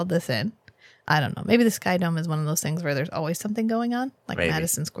Nick called this in? I don't know. Maybe the Sky Dome is one of those things where there's always something going on, like Maybe.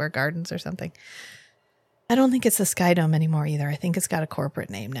 Madison Square Gardens or something. I don't think it's the Sky Dome anymore either. I think it's got a corporate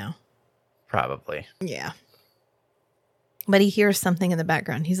name now. Probably. Yeah. But he hears something in the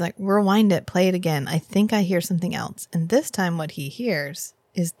background. He's like, rewind it, play it again. I think I hear something else. And this time what he hears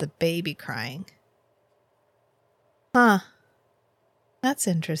is the baby crying. Huh. That's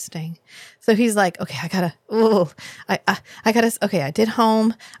interesting. So he's like, okay, I did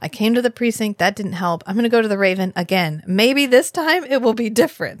home. I came to the precinct. That didn't help. I'm going to go to the Raven again. Maybe this time it will be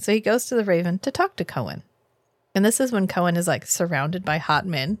different. So he goes to the Raven to talk to Cohen. And this is when Cohen is like surrounded by hot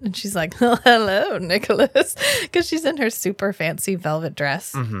men. And she's like, hello, Nicholas. Because she's in her super fancy velvet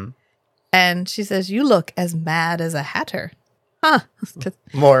dress. Mm-hmm. And she says, you look as mad as a hatter. Huh.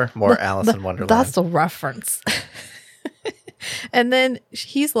 More Alice in Wonderland. That's a reference. And then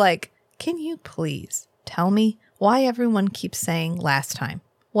he's like, can you please tell me why everyone keeps saying last time?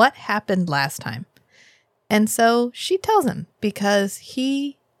 What happened last time? And so she tells him because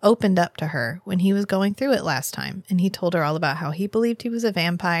he opened up to her when he was going through it last time. And he told her all about how he believed he was a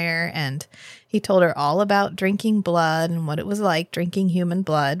vampire. And he told her all about drinking blood and what it was like drinking human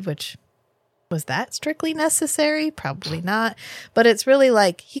blood, which was that strictly necessary? Probably not. But it's really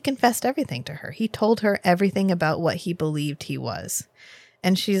like he confessed everything to her. He told her everything about what he believed he was.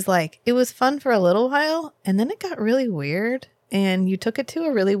 And she's like, it was fun for a little while. And then it got really weird. And you took it to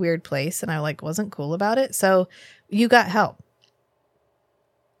a really weird place. And I like wasn't cool about it. So you got help.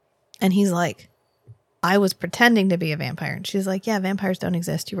 And he's like, I was pretending to be a vampire. And she's like, yeah, vampires don't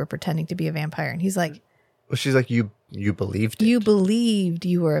exist. You were pretending to be a vampire. And he's like, well, she's like, you believed it. You believed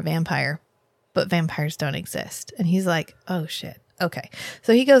you were a vampire. But vampires don't exist. And he's like, oh, shit. Okay.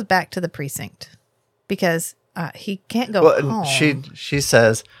 So he goes back to the precinct because he can't go home. She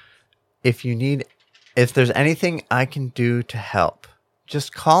says, if there's anything I can do to help,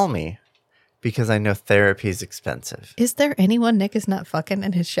 just call me because I know therapy is expensive. Is there anyone Nick is not fucking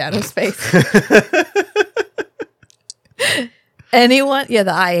in his shadow space? Anyone? Yeah,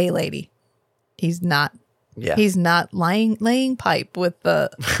 the IA lady. He's not. Yeah. He's not laying pipe with the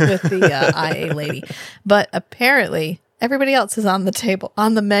IA lady. But apparently everybody else is on the table,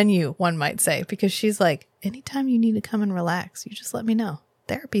 on the menu, one might say, because she's like, anytime you need to come and relax, you just let me know.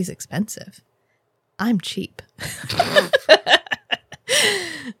 Therapy's expensive. I'm cheap.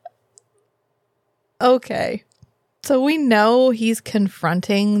 Okay. So we know he's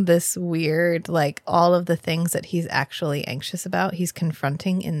confronting this weird, like all of the things that he's actually anxious about. He's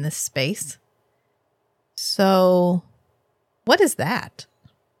confronting in this space. So, what is that?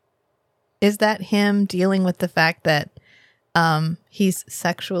 Is that him dealing with the fact that he's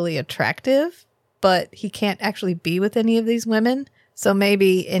sexually attractive, but he can't actually be with any of these women So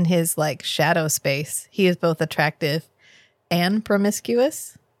maybe in his like shadow space, he is both attractive and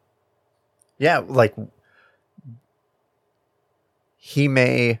promiscuous. Yeah, like he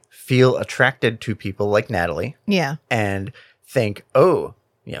may feel attracted to people like Natalie Yeah. and think, oh,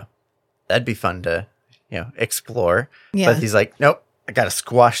 that'd be fun to, explore. Yeah. But he's like, nope, I got to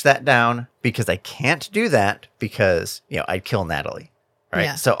squash that down because I can't do that because, I'd kill Natalie. Right.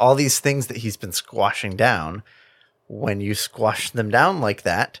 Yeah. So all these things that he's been squashing down, when you squash them down like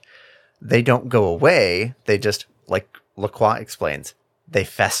that, they don't go away. They just, like Lacroix explains, they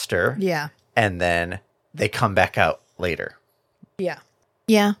fester. Yeah. And then they come back out later. Yeah.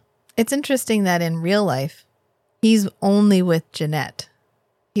 Yeah. It's interesting that in real life, he's only with Jeanette.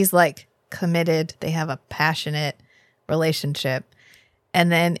 He's like committed. They have a passionate relationship.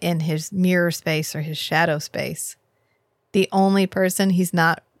 And then in his mirror space or his shadow space, the only person he's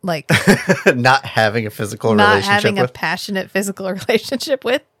not like not having a physical not relationship having with. a passionate physical relationship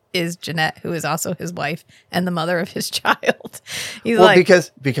with is Jeanette, who is also his wife and the mother of his child. He's Well, like,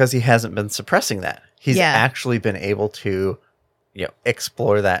 because he hasn't been suppressing that. He's Yeah. actually been able to,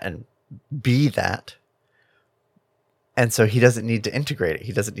 explore that and be that. And so he doesn't need to integrate it.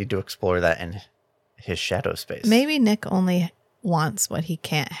 He doesn't need to explore that in his shadow space. maybe Nick only wants what he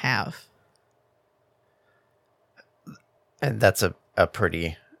can't have. And that's a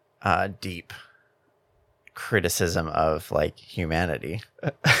pretty deep criticism of like humanity.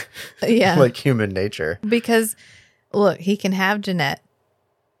 Yeah. Like human nature. Because look, he can have Jeanette,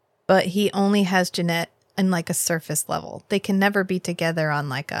 but he only has Jeanette in like a surface level. They can never be together on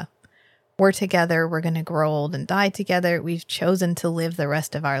like a, we're together, we're going to grow old and die together. We've chosen to live the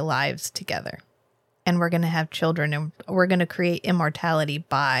rest of our lives together. And we're going to have children and we're going to create immortality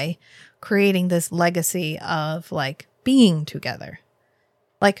by creating this legacy of like being together.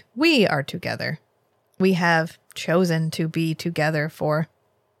 Like we are together. We have chosen to be together for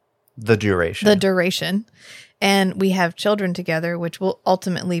The duration. the duration. And we have children together, which will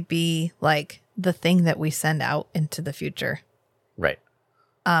ultimately be like the thing that we send out into the future. Right.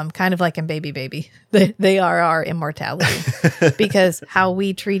 Kind of like in Baby. They are our immortality because how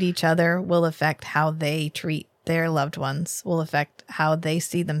we treat each other will affect how they treat their loved ones, will affect how they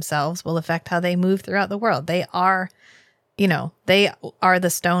see themselves, will affect how they move throughout the world. They are, they are the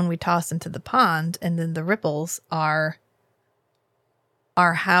stone we toss into the pond, and then the ripples are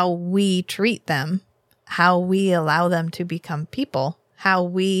how we treat them, how we allow them to become people, how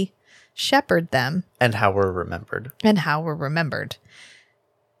we shepherd them, And how we're remembered. and how we're remembered.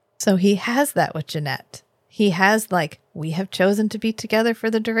 So he has that with Jeanette. He has like, we have chosen to be together for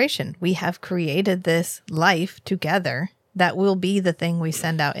the duration. We have created this life together that will be the thing we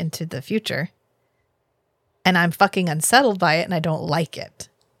send out into the future. And I'm fucking unsettled by it and I don't like it.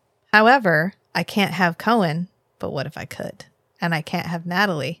 However, I can't have Cohen, but what if I could? And I can't have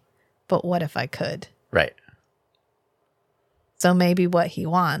Natalie, but what if I could? Right. So maybe what he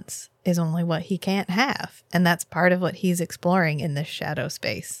wants is only what he can't have. And that's part of what he's exploring in this shadow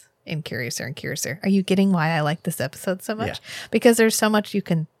space in Curiouser and Curiouser. Are you getting why I like this episode so much? Yeah. Because there's so much you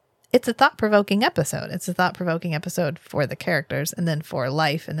can... It's a thought-provoking episode. It's a thought-provoking episode for the characters and then for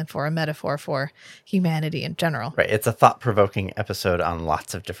life and then for a metaphor for humanity in general. Right. It's a thought-provoking episode on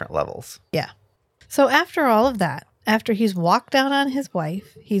lots of different levels. Yeah. So after all of that, after he's walked out on his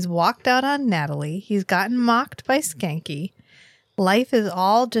wife, he's walked out on Natalie, he's gotten mocked by Skanky, life is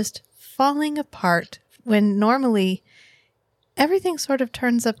all just falling apart when normally everything sort of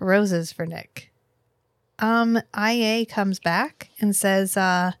turns up roses for Nick. IA comes back and says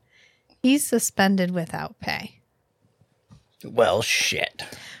he's suspended without pay. Well, shit.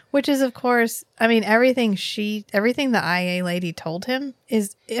 Which is, of course, I mean, everything the IA lady told him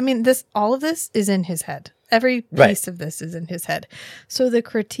is, I mean, all of this is in his head. Every piece of this is in his head. So the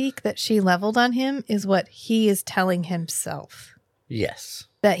critique that she leveled on him is what he is telling himself. Yes.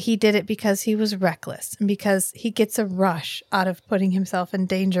 That he did it because he was reckless and because he gets a rush out of putting himself in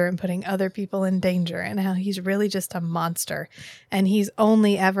danger and putting other people in danger, and how he's really just a monster. And he's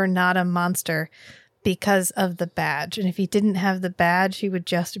only ever not a monster because of the badge. And if he didn't have the badge, he would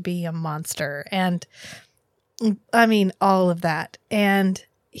just be a monster. And I mean, all of that. And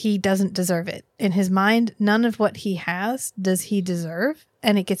he doesn't deserve it. In his mind, none of what he has does he deserve.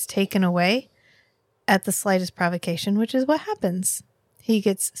 And it gets taken away at the slightest provocation, which is what happens. He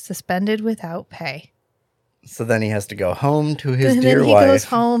gets suspended without pay. So then he has to go home to his And dear then he wife. goes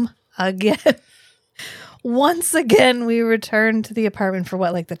home again. Once again, we return to the apartment for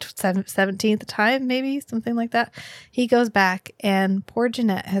what, like the 17th time, maybe? Something like that. He goes back and poor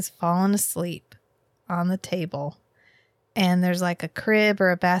Jeanette has fallen asleep on the table. And there's like a crib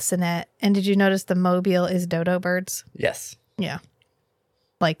or a bassinet. And did you notice the mobile is dodo birds? Yes. Yeah.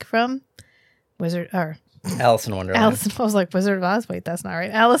 like from Wizard or Alice in Wonderland. I was like Wizard of Oz. Wait, that's not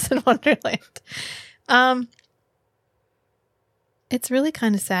right. Alice in Wonderland. It's really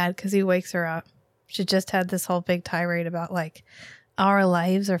kind of sad because he wakes her up. She just had this whole big tirade about like our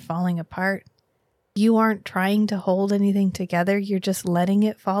lives are falling apart. You aren't trying to hold anything together. You're just letting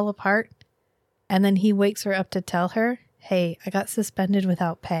it fall apart. And then he wakes her up to tell her, hey, I got suspended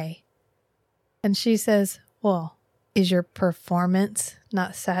without pay. And she says, well, is your performance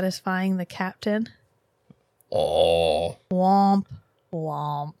not satisfying the captain? Oh. Womp,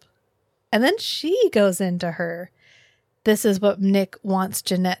 womp. And then she goes into her. This is what Nick wants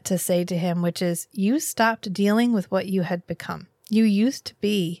Jeanette to say to him, which is, you stopped dealing with what you had become. You used to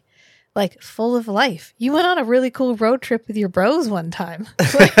be like full of life. You went on a really cool road trip with your bros one time.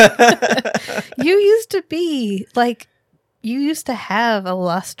 You used to be like, you used to have a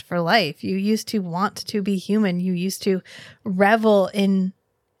lust for life. You used to want to be human. You used to revel in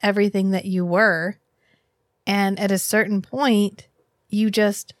everything that you were. And at a certain point, you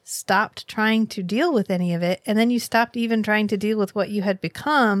just stopped trying to deal with any of it. And then you stopped even trying to deal with what you had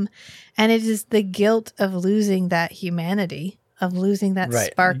become. And it is the guilt of losing that humanity, of losing that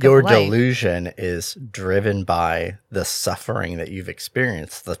spark Your of life. delusion is driven by the suffering that you've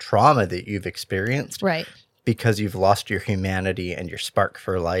experienced, the trauma that you've experienced. Right. Because you've lost your humanity and your spark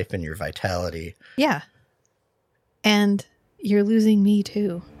for life and your vitality. Yeah. And you're losing me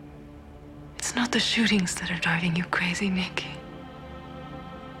too. It's not the shootings that are driving you crazy, Nick.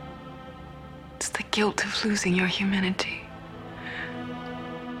 It's the guilt of losing your humanity.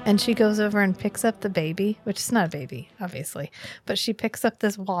 And she goes over and picks up the baby, which is not a baby, obviously, but she picks up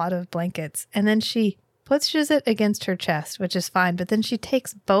this wad of blankets and then she pushes it against her chest, which is fine. But then she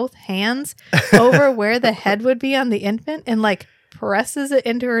takes both hands over where the head would be on the infant and like presses it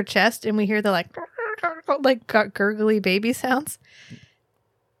into her chest. And we hear the like gurgly baby sounds.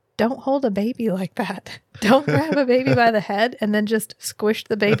 Don't hold a baby like that. Don't grab a baby by the head and then just squish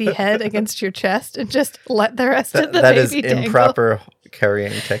the baby head against your chest and just let the rest of the that baby is dangle. improper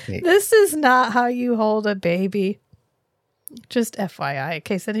carrying technique. This is not how you hold a baby. Just FYI, in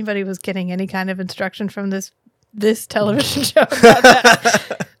case anybody was getting any kind of instruction from this television show about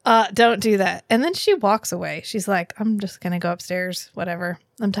that. Don't do that. And then she walks away. She's like, I'm just going to go upstairs, whatever.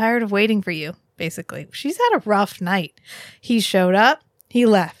 I'm tired of waiting for you, basically. She's had a rough night. He showed up. He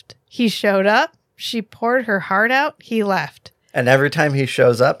left. He showed up. She poured her heart out. He left. And every time he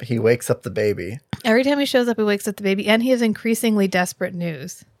shows up, he wakes up the baby. Every time he shows up, he wakes up the baby. And he has increasingly desperate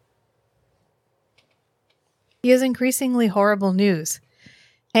news. He has increasingly horrible news.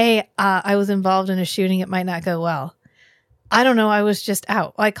 Hey, I was involved in a shooting. It might not go well. I don't know. I was just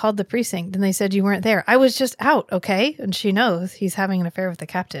out. I called the precinct and they said you weren't there. I was just out. Okay. And she knows he's having an affair with the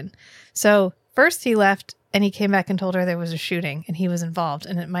captain. So first he left. And he came back and told her there was a shooting and he was involved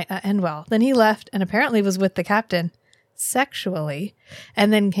and it might not end well. Then he left and apparently was with the captain sexually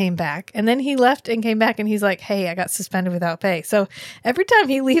and then came back. And then he left and came back and he's like, hey, I got suspended without pay. So every time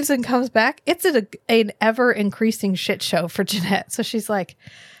he leaves and comes back, it's an ever increasing shit show for Jeanette. So she's like,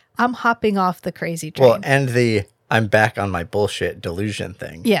 I'm hopping off the crazy train. Well, and the I'm back on my bullshit delusion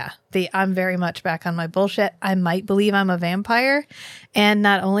thing. Yeah, I'm very much back on my bullshit. I might believe I'm a vampire. And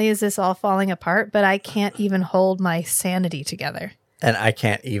not only is this all falling apart, but I can't even hold my sanity together. And I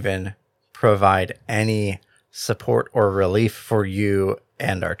can't even provide any support or relief for you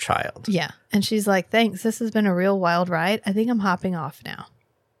and our child. Yeah. And she's like, thanks. This has been a real wild ride. I think I'm hopping off now.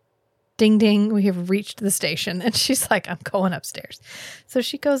 Ding, ding. We have reached the station. And she's like, I'm going upstairs. So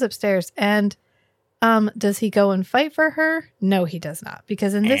she goes upstairs and does he go and fight for her? No, he does not.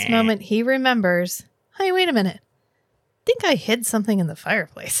 Because in this moment, he remembers, hey, wait a minute. I think I hid something in the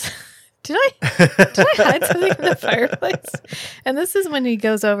fireplace. Did I hide something in the fireplace? And this is when he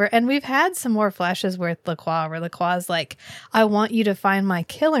goes over. And we've had some more flashes with Lacroix, where Lacroix's like, I want you to find my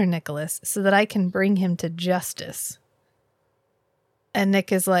killer, Nicholas, so that I can bring him to justice. And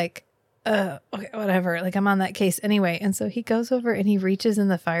Nick is like, okay, whatever. Like, I'm on that case anyway. And so he goes over and he reaches in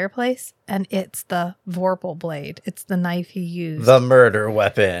the fireplace and it's the Vorpal blade. It's the knife he used. The murder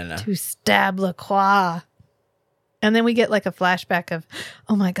weapon. To stab Lacroix. And then we get like a flashback of,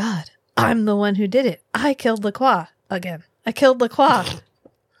 oh my God, I'm the one who did it. I killed Lacroix again. I killed Lacroix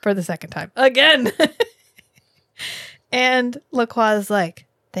for the second time again. And Lacroix is like,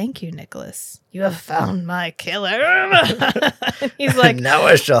 thank you, Nicholas. You have found my killer. He's like, now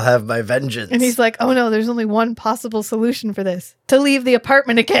I shall have my vengeance. And he's like, oh no, there's only one possible solution for this. To leave the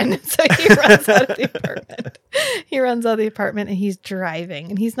apartment again. So he runs out of the apartment. He runs out of the apartment and he's driving.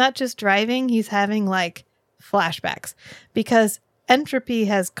 And he's not just driving, he's having like flashbacks. Because entropy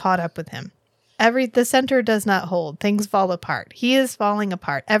has caught up with him. the center does not hold. Things fall apart. He is falling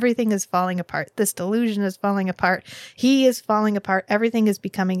apart. Everything is falling apart. This delusion is falling apart. He is falling apart. Everything is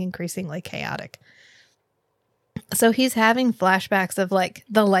becoming increasingly chaotic. So he's having flashbacks of like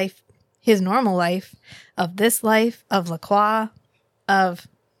the life, his normal life, of this life, of Lacroix, of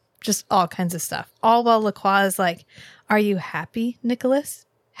just all kinds of stuff. All while Lacroix is like, are you happy, Nicholas?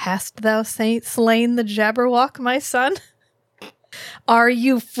 Hast thou slain the Jabberwock, my son? Are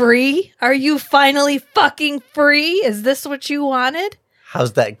you free? Are you finally fucking free? Is this what you wanted?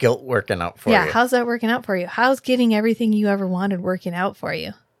 How's that guilt working out for you? Yeah, how's that working out for you? How's getting everything you ever wanted working out for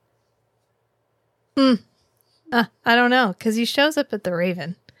you? I don't know, because he shows up at the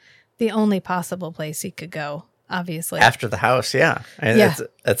Raven, the only possible place he could go, obviously. After the house, yeah. And Yeah.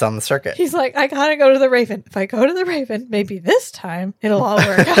 it's on the circuit. He's like, I gotta go to the Raven. If I go to the Raven, maybe this time it'll all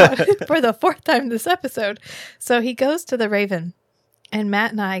work out for the 4th time this episode. So he goes to the Raven, and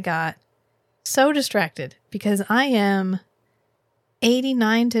Matt and I got so distracted because I am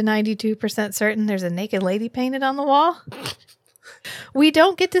 89 to 92% certain there's a naked lady painted on the wall. We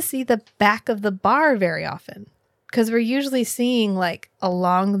don't get to see the back of the bar very often because we're usually seeing like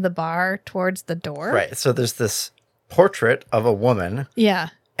along the bar towards the door. Right. So there's this portrait of a woman. Yeah.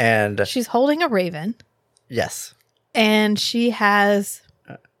 And she's holding a raven. Yes. And she has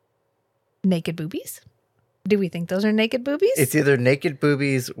naked boobies. Do we think those are naked boobies? It's either naked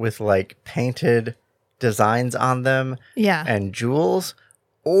boobies with like painted designs on them. Yeah. And jewels,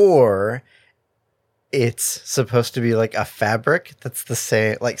 or it's supposed to be like a fabric that's the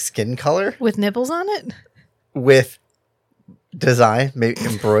same, like skin color with nipples on it, with design, maybe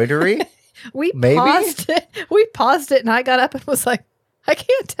embroidery. We maybe paused it. We paused it, and I got up and was like, I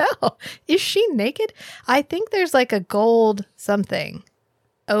can't tell. Is she naked? I think there's like a gold something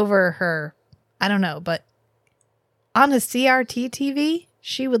over her. I don't know, but on a CRT TV,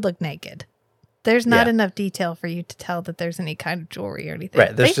 she would look naked. There's not enough detail for you to tell that there's any kind of jewelry or anything.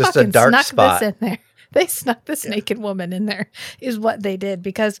 Right, there's just a dark spot. This in there. They snuck this naked woman in there, is what they did,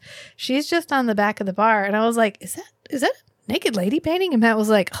 because she's just on the back of the bar, and I was like, "Is that a naked lady painting?" And Matt was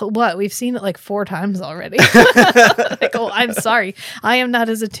like, "What? We've seen it like 4 times already." Like, oh, I'm sorry, I am not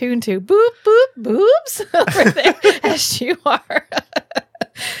as attuned to boop boop boobs over there as you are.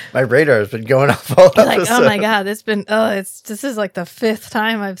 My radar has been going off all episode. Like, oh my god, this is like the 5th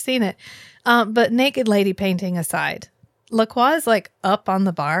time I've seen it. But naked lady painting aside, Lacroix is like up on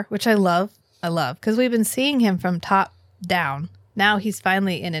the bar, which I love. Because we've been seeing him from top down. Now he's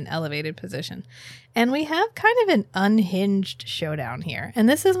finally in an elevated position. And we have kind of an unhinged showdown here. And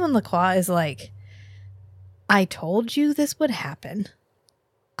this is when Lacroix is like, I told you this would happen.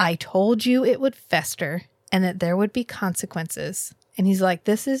 I told you it would fester and that there would be consequences. And he's like,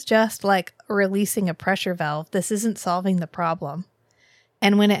 this is just like releasing a pressure valve. This isn't solving the problem.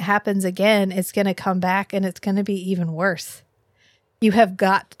 And when it happens again, it's going to come back and it's going to be even worse. You have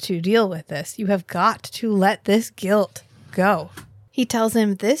got to deal with this. You have got to let this guilt go. He tells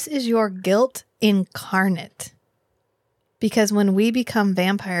him, this is your guilt incarnate. Because when we become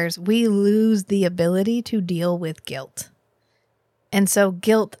vampires, we lose the ability to deal with guilt. And so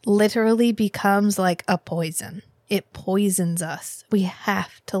guilt literally becomes like a poison. It poisons us. We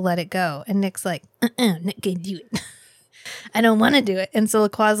have to let it go. And Nick's like, Nick can do it. I don't want to do it. And so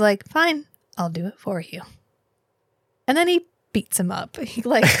Lacroix's like, fine, I'll do it for you. And then he beats him up. He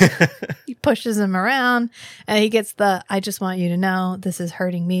pushes him around, and he gets I just want you to know this is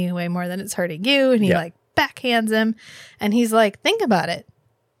hurting me way more than it's hurting you. And he backhands him, and he's like, think about it.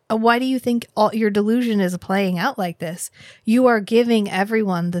 Why do you think all your delusion is playing out like this? You are giving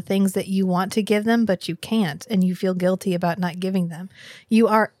everyone the things that you want to give them, but you can't, and you feel guilty about not giving them. You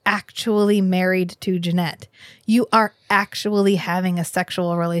are actually married to Jeanette. You are actually having a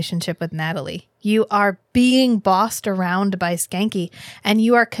sexual relationship with Natalie. You are being bossed around by Skanky, and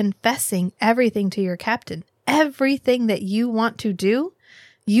you are confessing everything to your captain. Everything that you want to do,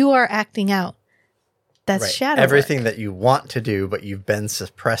 you are acting out. That's right. Shadow Everything work. That you want to do, but you've been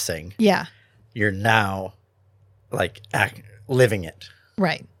suppressing. Yeah. You're now living it.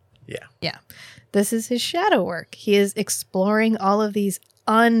 Right. Yeah. Yeah. This is his shadow work. He is exploring all of these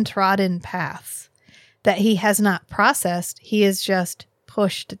untrodden paths that he has not processed. He is just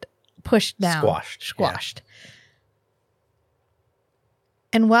pushed down. Squashed. Yeah.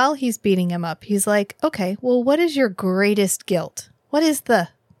 And while he's beating him up, he's like, okay, well, what is your greatest guilt? What is the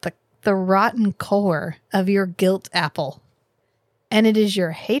rotten core of your guilt apple? And it is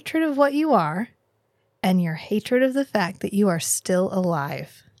your hatred of what you are and your hatred of the fact that you are still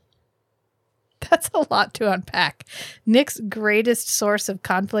alive. That's a lot to unpack. Nick's greatest source of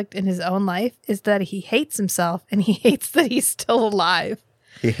conflict in his own life is that he hates himself and he hates that he's still alive.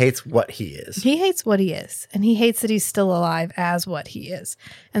 He hates what he is. He hates what he is, and he hates that he's still alive as what he is.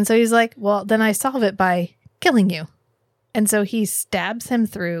 And so he's like, well, then I solve it by killing you. And so he stabs him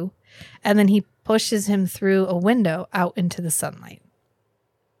through, and then he pushes him through a window out into the sunlight.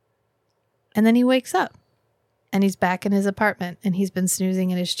 And then he wakes up, and he's back in his apartment, and he's been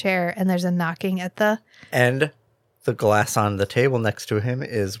snoozing in his chair, and there's a knocking at the... And the glass on the table next to him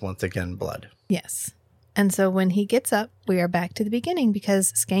is once again blood. Yes. And so when he gets up, we are back to the beginning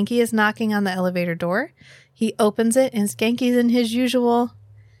because Skanky is knocking on the elevator door. He opens it, and Skanky's in his usual,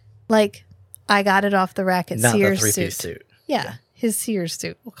 like, I got it off the rack at Not Sears the three-piece suit. Yeah, his Sears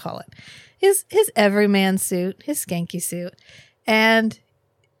suit, we'll call it. His everyman suit, his Skanky suit. And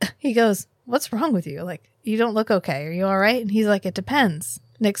he goes, what's wrong with you? Like, you don't look okay. Are you all right? And he's like, it depends.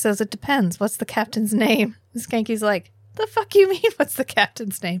 Nick says, it depends. What's the captain's name? And Skanky's like, the fuck you mean? What's the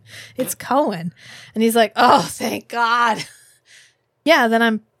captain's name? It's Cohen. And he's like, oh, thank God. Yeah, then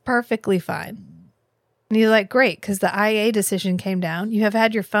I'm perfectly fine. And he's like, great, because the IA decision came down. You have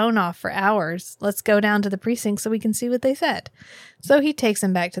had your phone off for hours. Let's go down to the precinct so we can see what they said. So he takes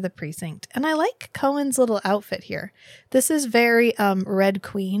him back to the precinct. And I like Cohen's little outfit here. This is very Red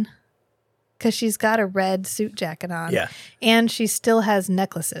Queen, because she's got a red suit jacket on. Yeah. And she still has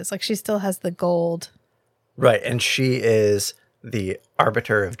necklaces. Like, she still has the gold. Right, and she is the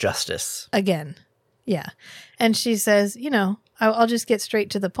arbiter of justice. Again. Yeah. And she says, you know, I'll just get straight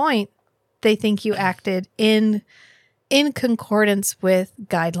to the point. They think you acted in concordance with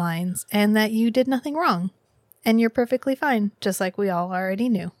guidelines and that you did nothing wrong. And you're perfectly fine, just like we all already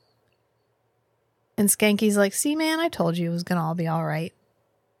knew. And Skanky's like, see, man, I told you it was going to all be all right.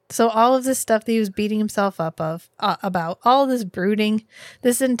 So all of this stuff that he was beating himself up about, all this brooding,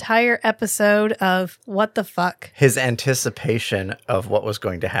 this entire episode of what the fuck. His anticipation of what was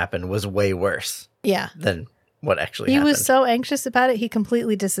going to happen was way worse. Yeah. Than what actually he happened. Was so anxious about it, he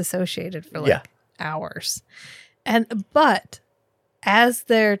completely disassociated for like hours. But as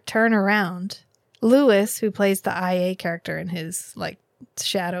their turnaround, Lewis, who plays the IA character in his like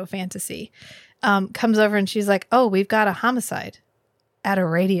shadow fantasy, comes over and she's like, oh, we've got a homicide at a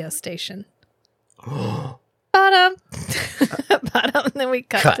radio station. Bottom. And then we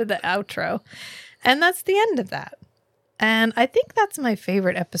cut to the outro. And that's the end of that. And I think that's my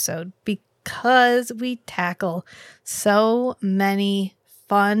favorite episode because we tackle so many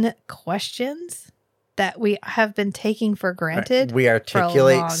fun questions that we have been taking for granted. Right. We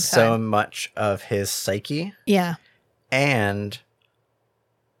articulate so much of his psyche. Yeah. And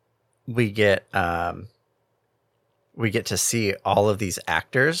we get to see all of these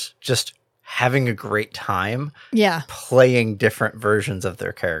actors just having a great time playing different versions of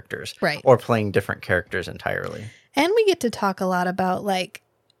their characters. Right. Or playing different characters entirely. And we get to talk a lot about, like,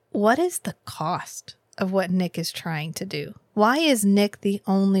 what is the cost of what Nick is trying to do? Why is Nick the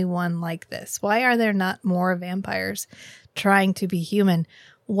only one like this? Why are there not more vampires trying to be human?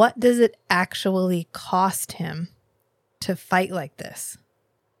 What does it actually cost him to fight like this?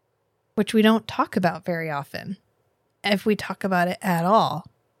 Which we don't talk about very often, if we talk about it at all.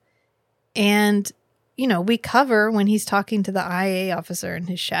 And, you know, we cover when he's talking to the IA officer in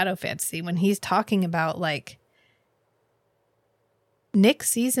his shadow fantasy, when he's talking about, like, Nick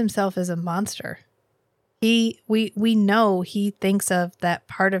sees himself as a monster. We know he thinks of that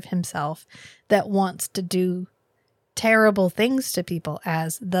part of himself that wants to do terrible things to people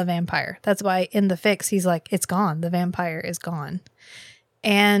as the vampire. That's why in the fix, he's like, it's gone. The vampire is gone.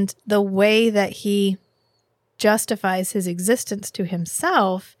 And the way that he justifies his existence to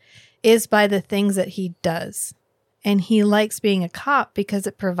himself is by the things that he does. And he likes being a cop because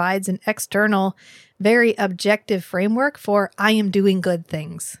it provides an external, very objective framework for I am doing good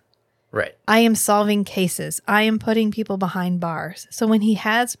things. Right. I am solving cases. I am putting people behind bars. So when he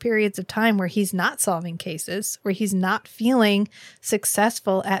has periods of time where he's not solving cases, where he's not feeling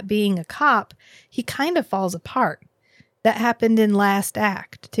successful at being a cop, he kind of falls apart. That happened in Last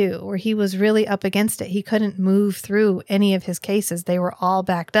Act, too, where he was really up against it. He couldn't move through any of his cases. They were all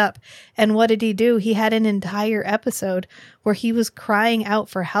backed up. And what did he do? He had an entire episode where he was crying out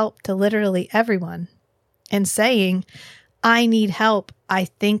for help to literally everyone and saying, I need help. I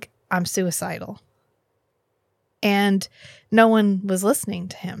think I'm suicidal. And no one was listening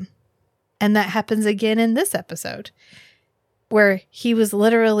to him. And that happens again in this episode, where he was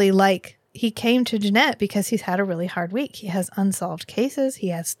literally like, he came to Jeanette because he's had a really hard week. He has unsolved cases. He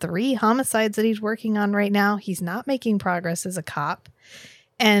has 3 homicides that he's working on right now. He's not making progress as a cop.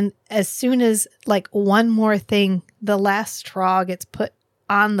 And as soon as like one more thing, the last straw gets put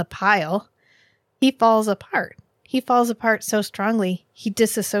on the pile, he falls apart. He falls apart so strongly, he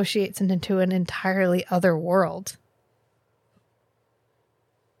disassociates into an entirely other world.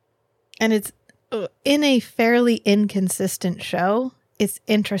 And it's in a fairly inconsistent show. It's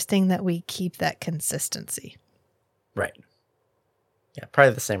interesting that we keep that consistency. Right. Yeah,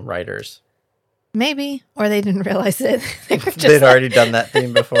 probably the same writers. Maybe, or they didn't realize it. They'd already done that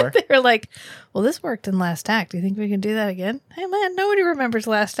theme before. They were like, well, this worked in Last Act. Do you think we can do that again? Hey, man, nobody remembers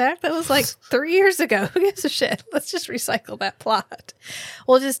Last Act. That was like 3 years ago. Who gives a shit? Let's just recycle that plot.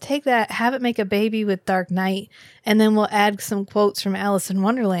 We'll just take that, have it make a baby with Dark Knight, and then we'll add some quotes from Alice in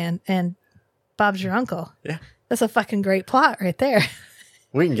Wonderland and Bob's Your Uncle. Yeah. That's a fucking great plot right there.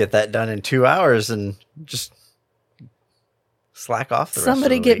 We can get that done in 2 hours and just slack off the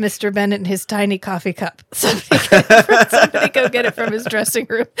Somebody rest of the get week. Mr. Bennett in his tiny coffee cup. Somebody go get it from his dressing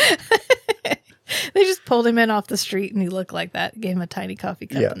room. They just pulled him in off the street and he looked like that. Gave him a tiny coffee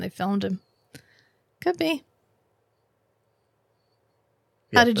cup and they filmed him. Could be.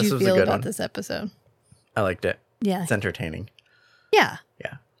 Yeah, How did this you was a feel good about one. this episode? I liked it. Yeah. It's entertaining. Yeah.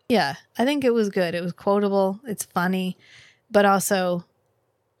 Yeah. Yeah. I think it was good. It was quotable. It's funny, but also,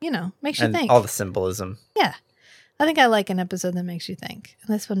 makes you And think. all the symbolism. Yeah. I think I like an episode that makes you think.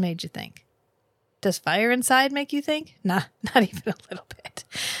 And this one made you think. Does Fire Inside make you think? Nah, not even a little bit.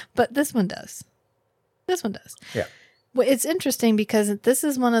 But this one does. This one does. Yeah. Well, it's interesting because this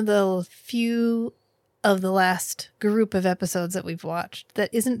is one of the few of the last group of episodes that we've watched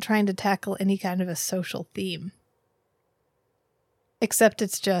that isn't trying to tackle any kind of a social theme. Except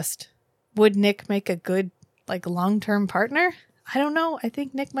it's just, would Nick make a good, long-term partner? I don't know. I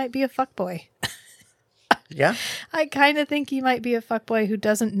think Nick might be a fuckboy. Yeah. I kind of think he might be a fuckboy who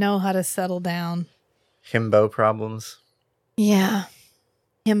doesn't know how to settle down. Himbo problems. Yeah.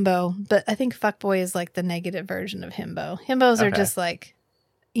 Himbo. But I think fuckboy is the negative version of himbo. Himbos are Okay. just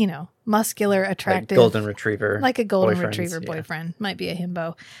muscular, attractive. Golden retriever. Like a golden boyfriends, retriever yeah. boyfriend. Might be a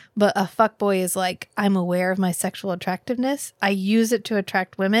himbo. But a fuckboy is I'm aware of my sexual attractiveness. I use it to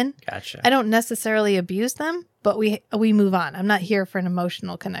attract women. Gotcha. I don't necessarily abuse them, but we move on. I'm not here for an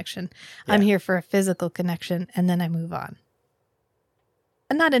emotional connection. I'm here for a physical connection, and then I move on.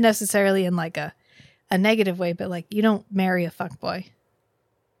 And not necessarily in a negative way, but you don't marry a fuckboy.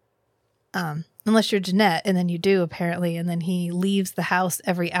 Unless you're Jeanette, and then you do apparently, and then he leaves the house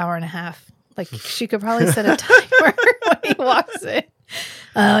every hour and a half. She could probably set a timer when he walks in.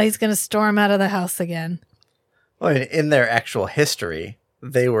 Oh, he's gonna storm out of the house again. Well, in their actual history,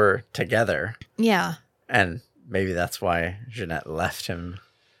 they were together. Yeah. And maybe that's why Jeanette left him.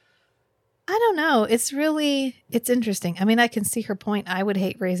 I don't know. It's interesting. I mean, I can see her point. I would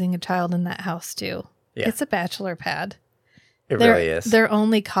hate raising a child in that house too. Yeah. It's a bachelor pad. It really is. Their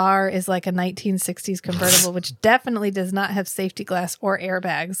only car is a 1960s convertible, which definitely does not have safety glass or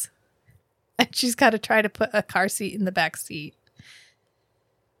airbags. And she's got to try to put a car seat in the back seat.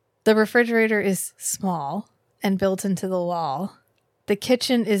 The refrigerator is small and built into the wall. The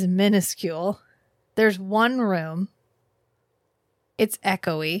kitchen is minuscule. There's one room. It's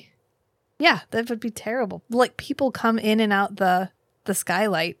echoey. Yeah, that would be terrible. People come in and out the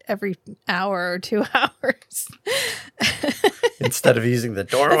skylight every hour or 2 hours. Instead of using the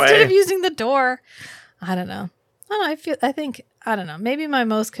doorway. Instead of using the door. I don't know. I don't know. Maybe my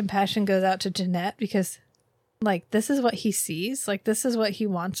most compassion goes out to Jeanette because this is what he sees. This is what he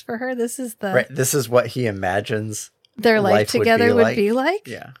wants for her. This is Right. This is what he imagines their life together would be like.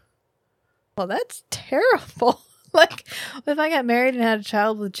 Yeah. Well, that's terrible. If I got married and had a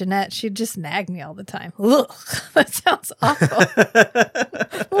child with Jeanette, she'd just nag me all the time. Ugh, that sounds awful.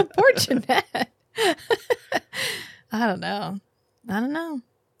 Well, poor Jeanette. I don't know.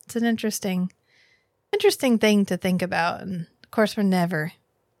 It's an interesting thing to think about. And of course, we're never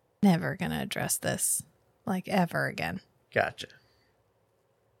going to address this ever again. Gotcha.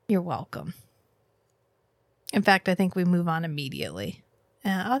 You're welcome. In fact, I think we move on immediately.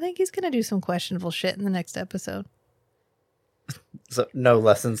 I think he's going to do some questionable shit in the next episode. So no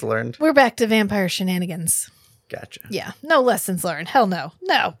lessons learned. We're back to vampire shenanigans. Gotcha. Yeah, no lessons learned. Hell no.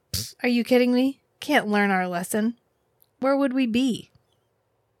 No. Psst, are you kidding me? Can't learn our lesson. Where would we be?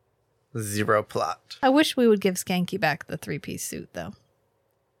 Zero plot. I wish we would give Skanky back the 3-piece suit, though.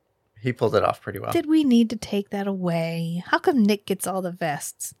 He pulled it off pretty well. Did we need to take that away? How come Nick gets all the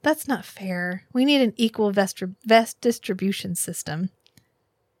vests? That's not fair. We need an equal vest distribution system.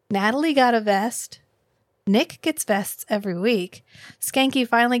 Natalie got a vest. Nick gets vests every week. Skanky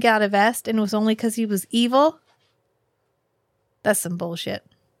finally got a vest and it was only because he was evil. That's some bullshit.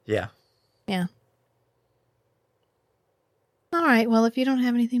 Yeah. Yeah. All right. Well, if you don't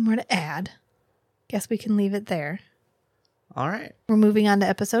have anything more to add, guess we can leave it there. All right. We're moving on to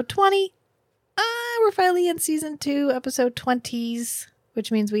episode 20. We're finally in season 2, episode 20s,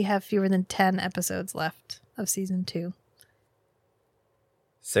 which means we have fewer than 10 episodes left of season 2.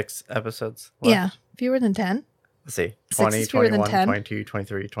 6 episodes left. Yeah, fewer than 10. Let's see. 6 20, is fewer than 21, 10. 22,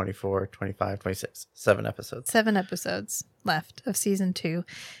 23, 24, 25, 26. 7 episodes. 7 episodes left of season 2.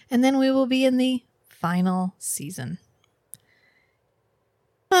 And then we will be in the final season.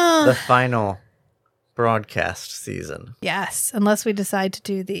 The final broadcast season. Yes, unless we decide to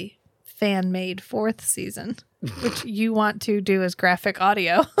do the fan-made 4th season, which you want to do as graphic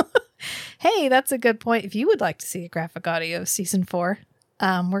audio. Hey, that's a good point. If you would like to see a graphic audio of season 4,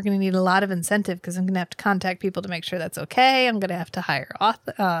 we're going to need a lot of incentive because I'm going to have to contact people to make sure that's okay. I'm going to have to hire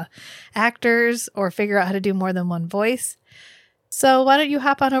actors or figure out how to do more than one voice. So why don't you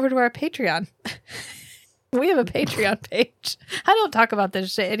hop on over to our Patreon? We have a Patreon page. I don't talk about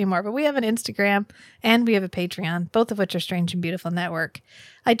this shit anymore, but we have an Instagram and we have a Patreon, both of which are Strange and Beautiful Network.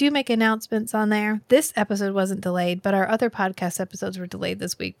 I do make announcements on there. This episode wasn't delayed, but our other podcast episodes were delayed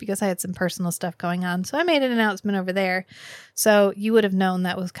this week because I had some personal stuff going on. So I made an announcement over there. So you would have known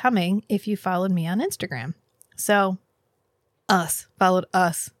that was coming if you followed me on Instagram. So followed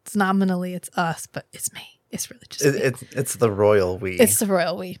us. It's nominally, it's us, but it's me. It's really just me. It's the royal we. It's the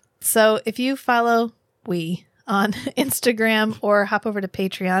royal we. So if you follow we on Instagram or hop over to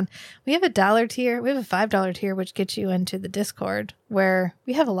Patreon, we have a $1 tier. We have a $5 tier, which gets you into the Discord where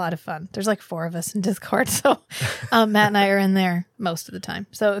we have a lot of fun. There's like 4 of us in Discord. So Matt and I are in there most of the time.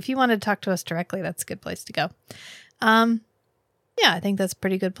 So if you want to talk to us directly, that's a good place to go. Yeah, I think that's a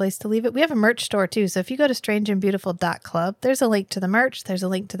pretty good place to leave it. We have a merch store too. So if you go to strangeandbeautiful.club, there's a link to the merch. There's a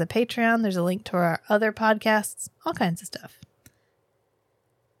link to the Patreon. There's a link to our other podcasts, all kinds of stuff.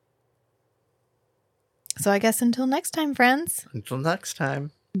 So I guess until next time, friends. Until next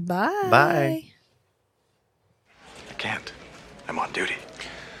time. Bye. Bye. I can't. I'm on duty.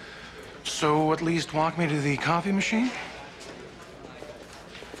 So at least walk me to the coffee machine?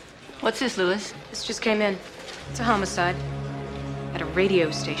 What's this, Lewis? This just came in. It's a homicide. At a radio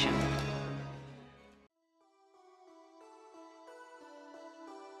station.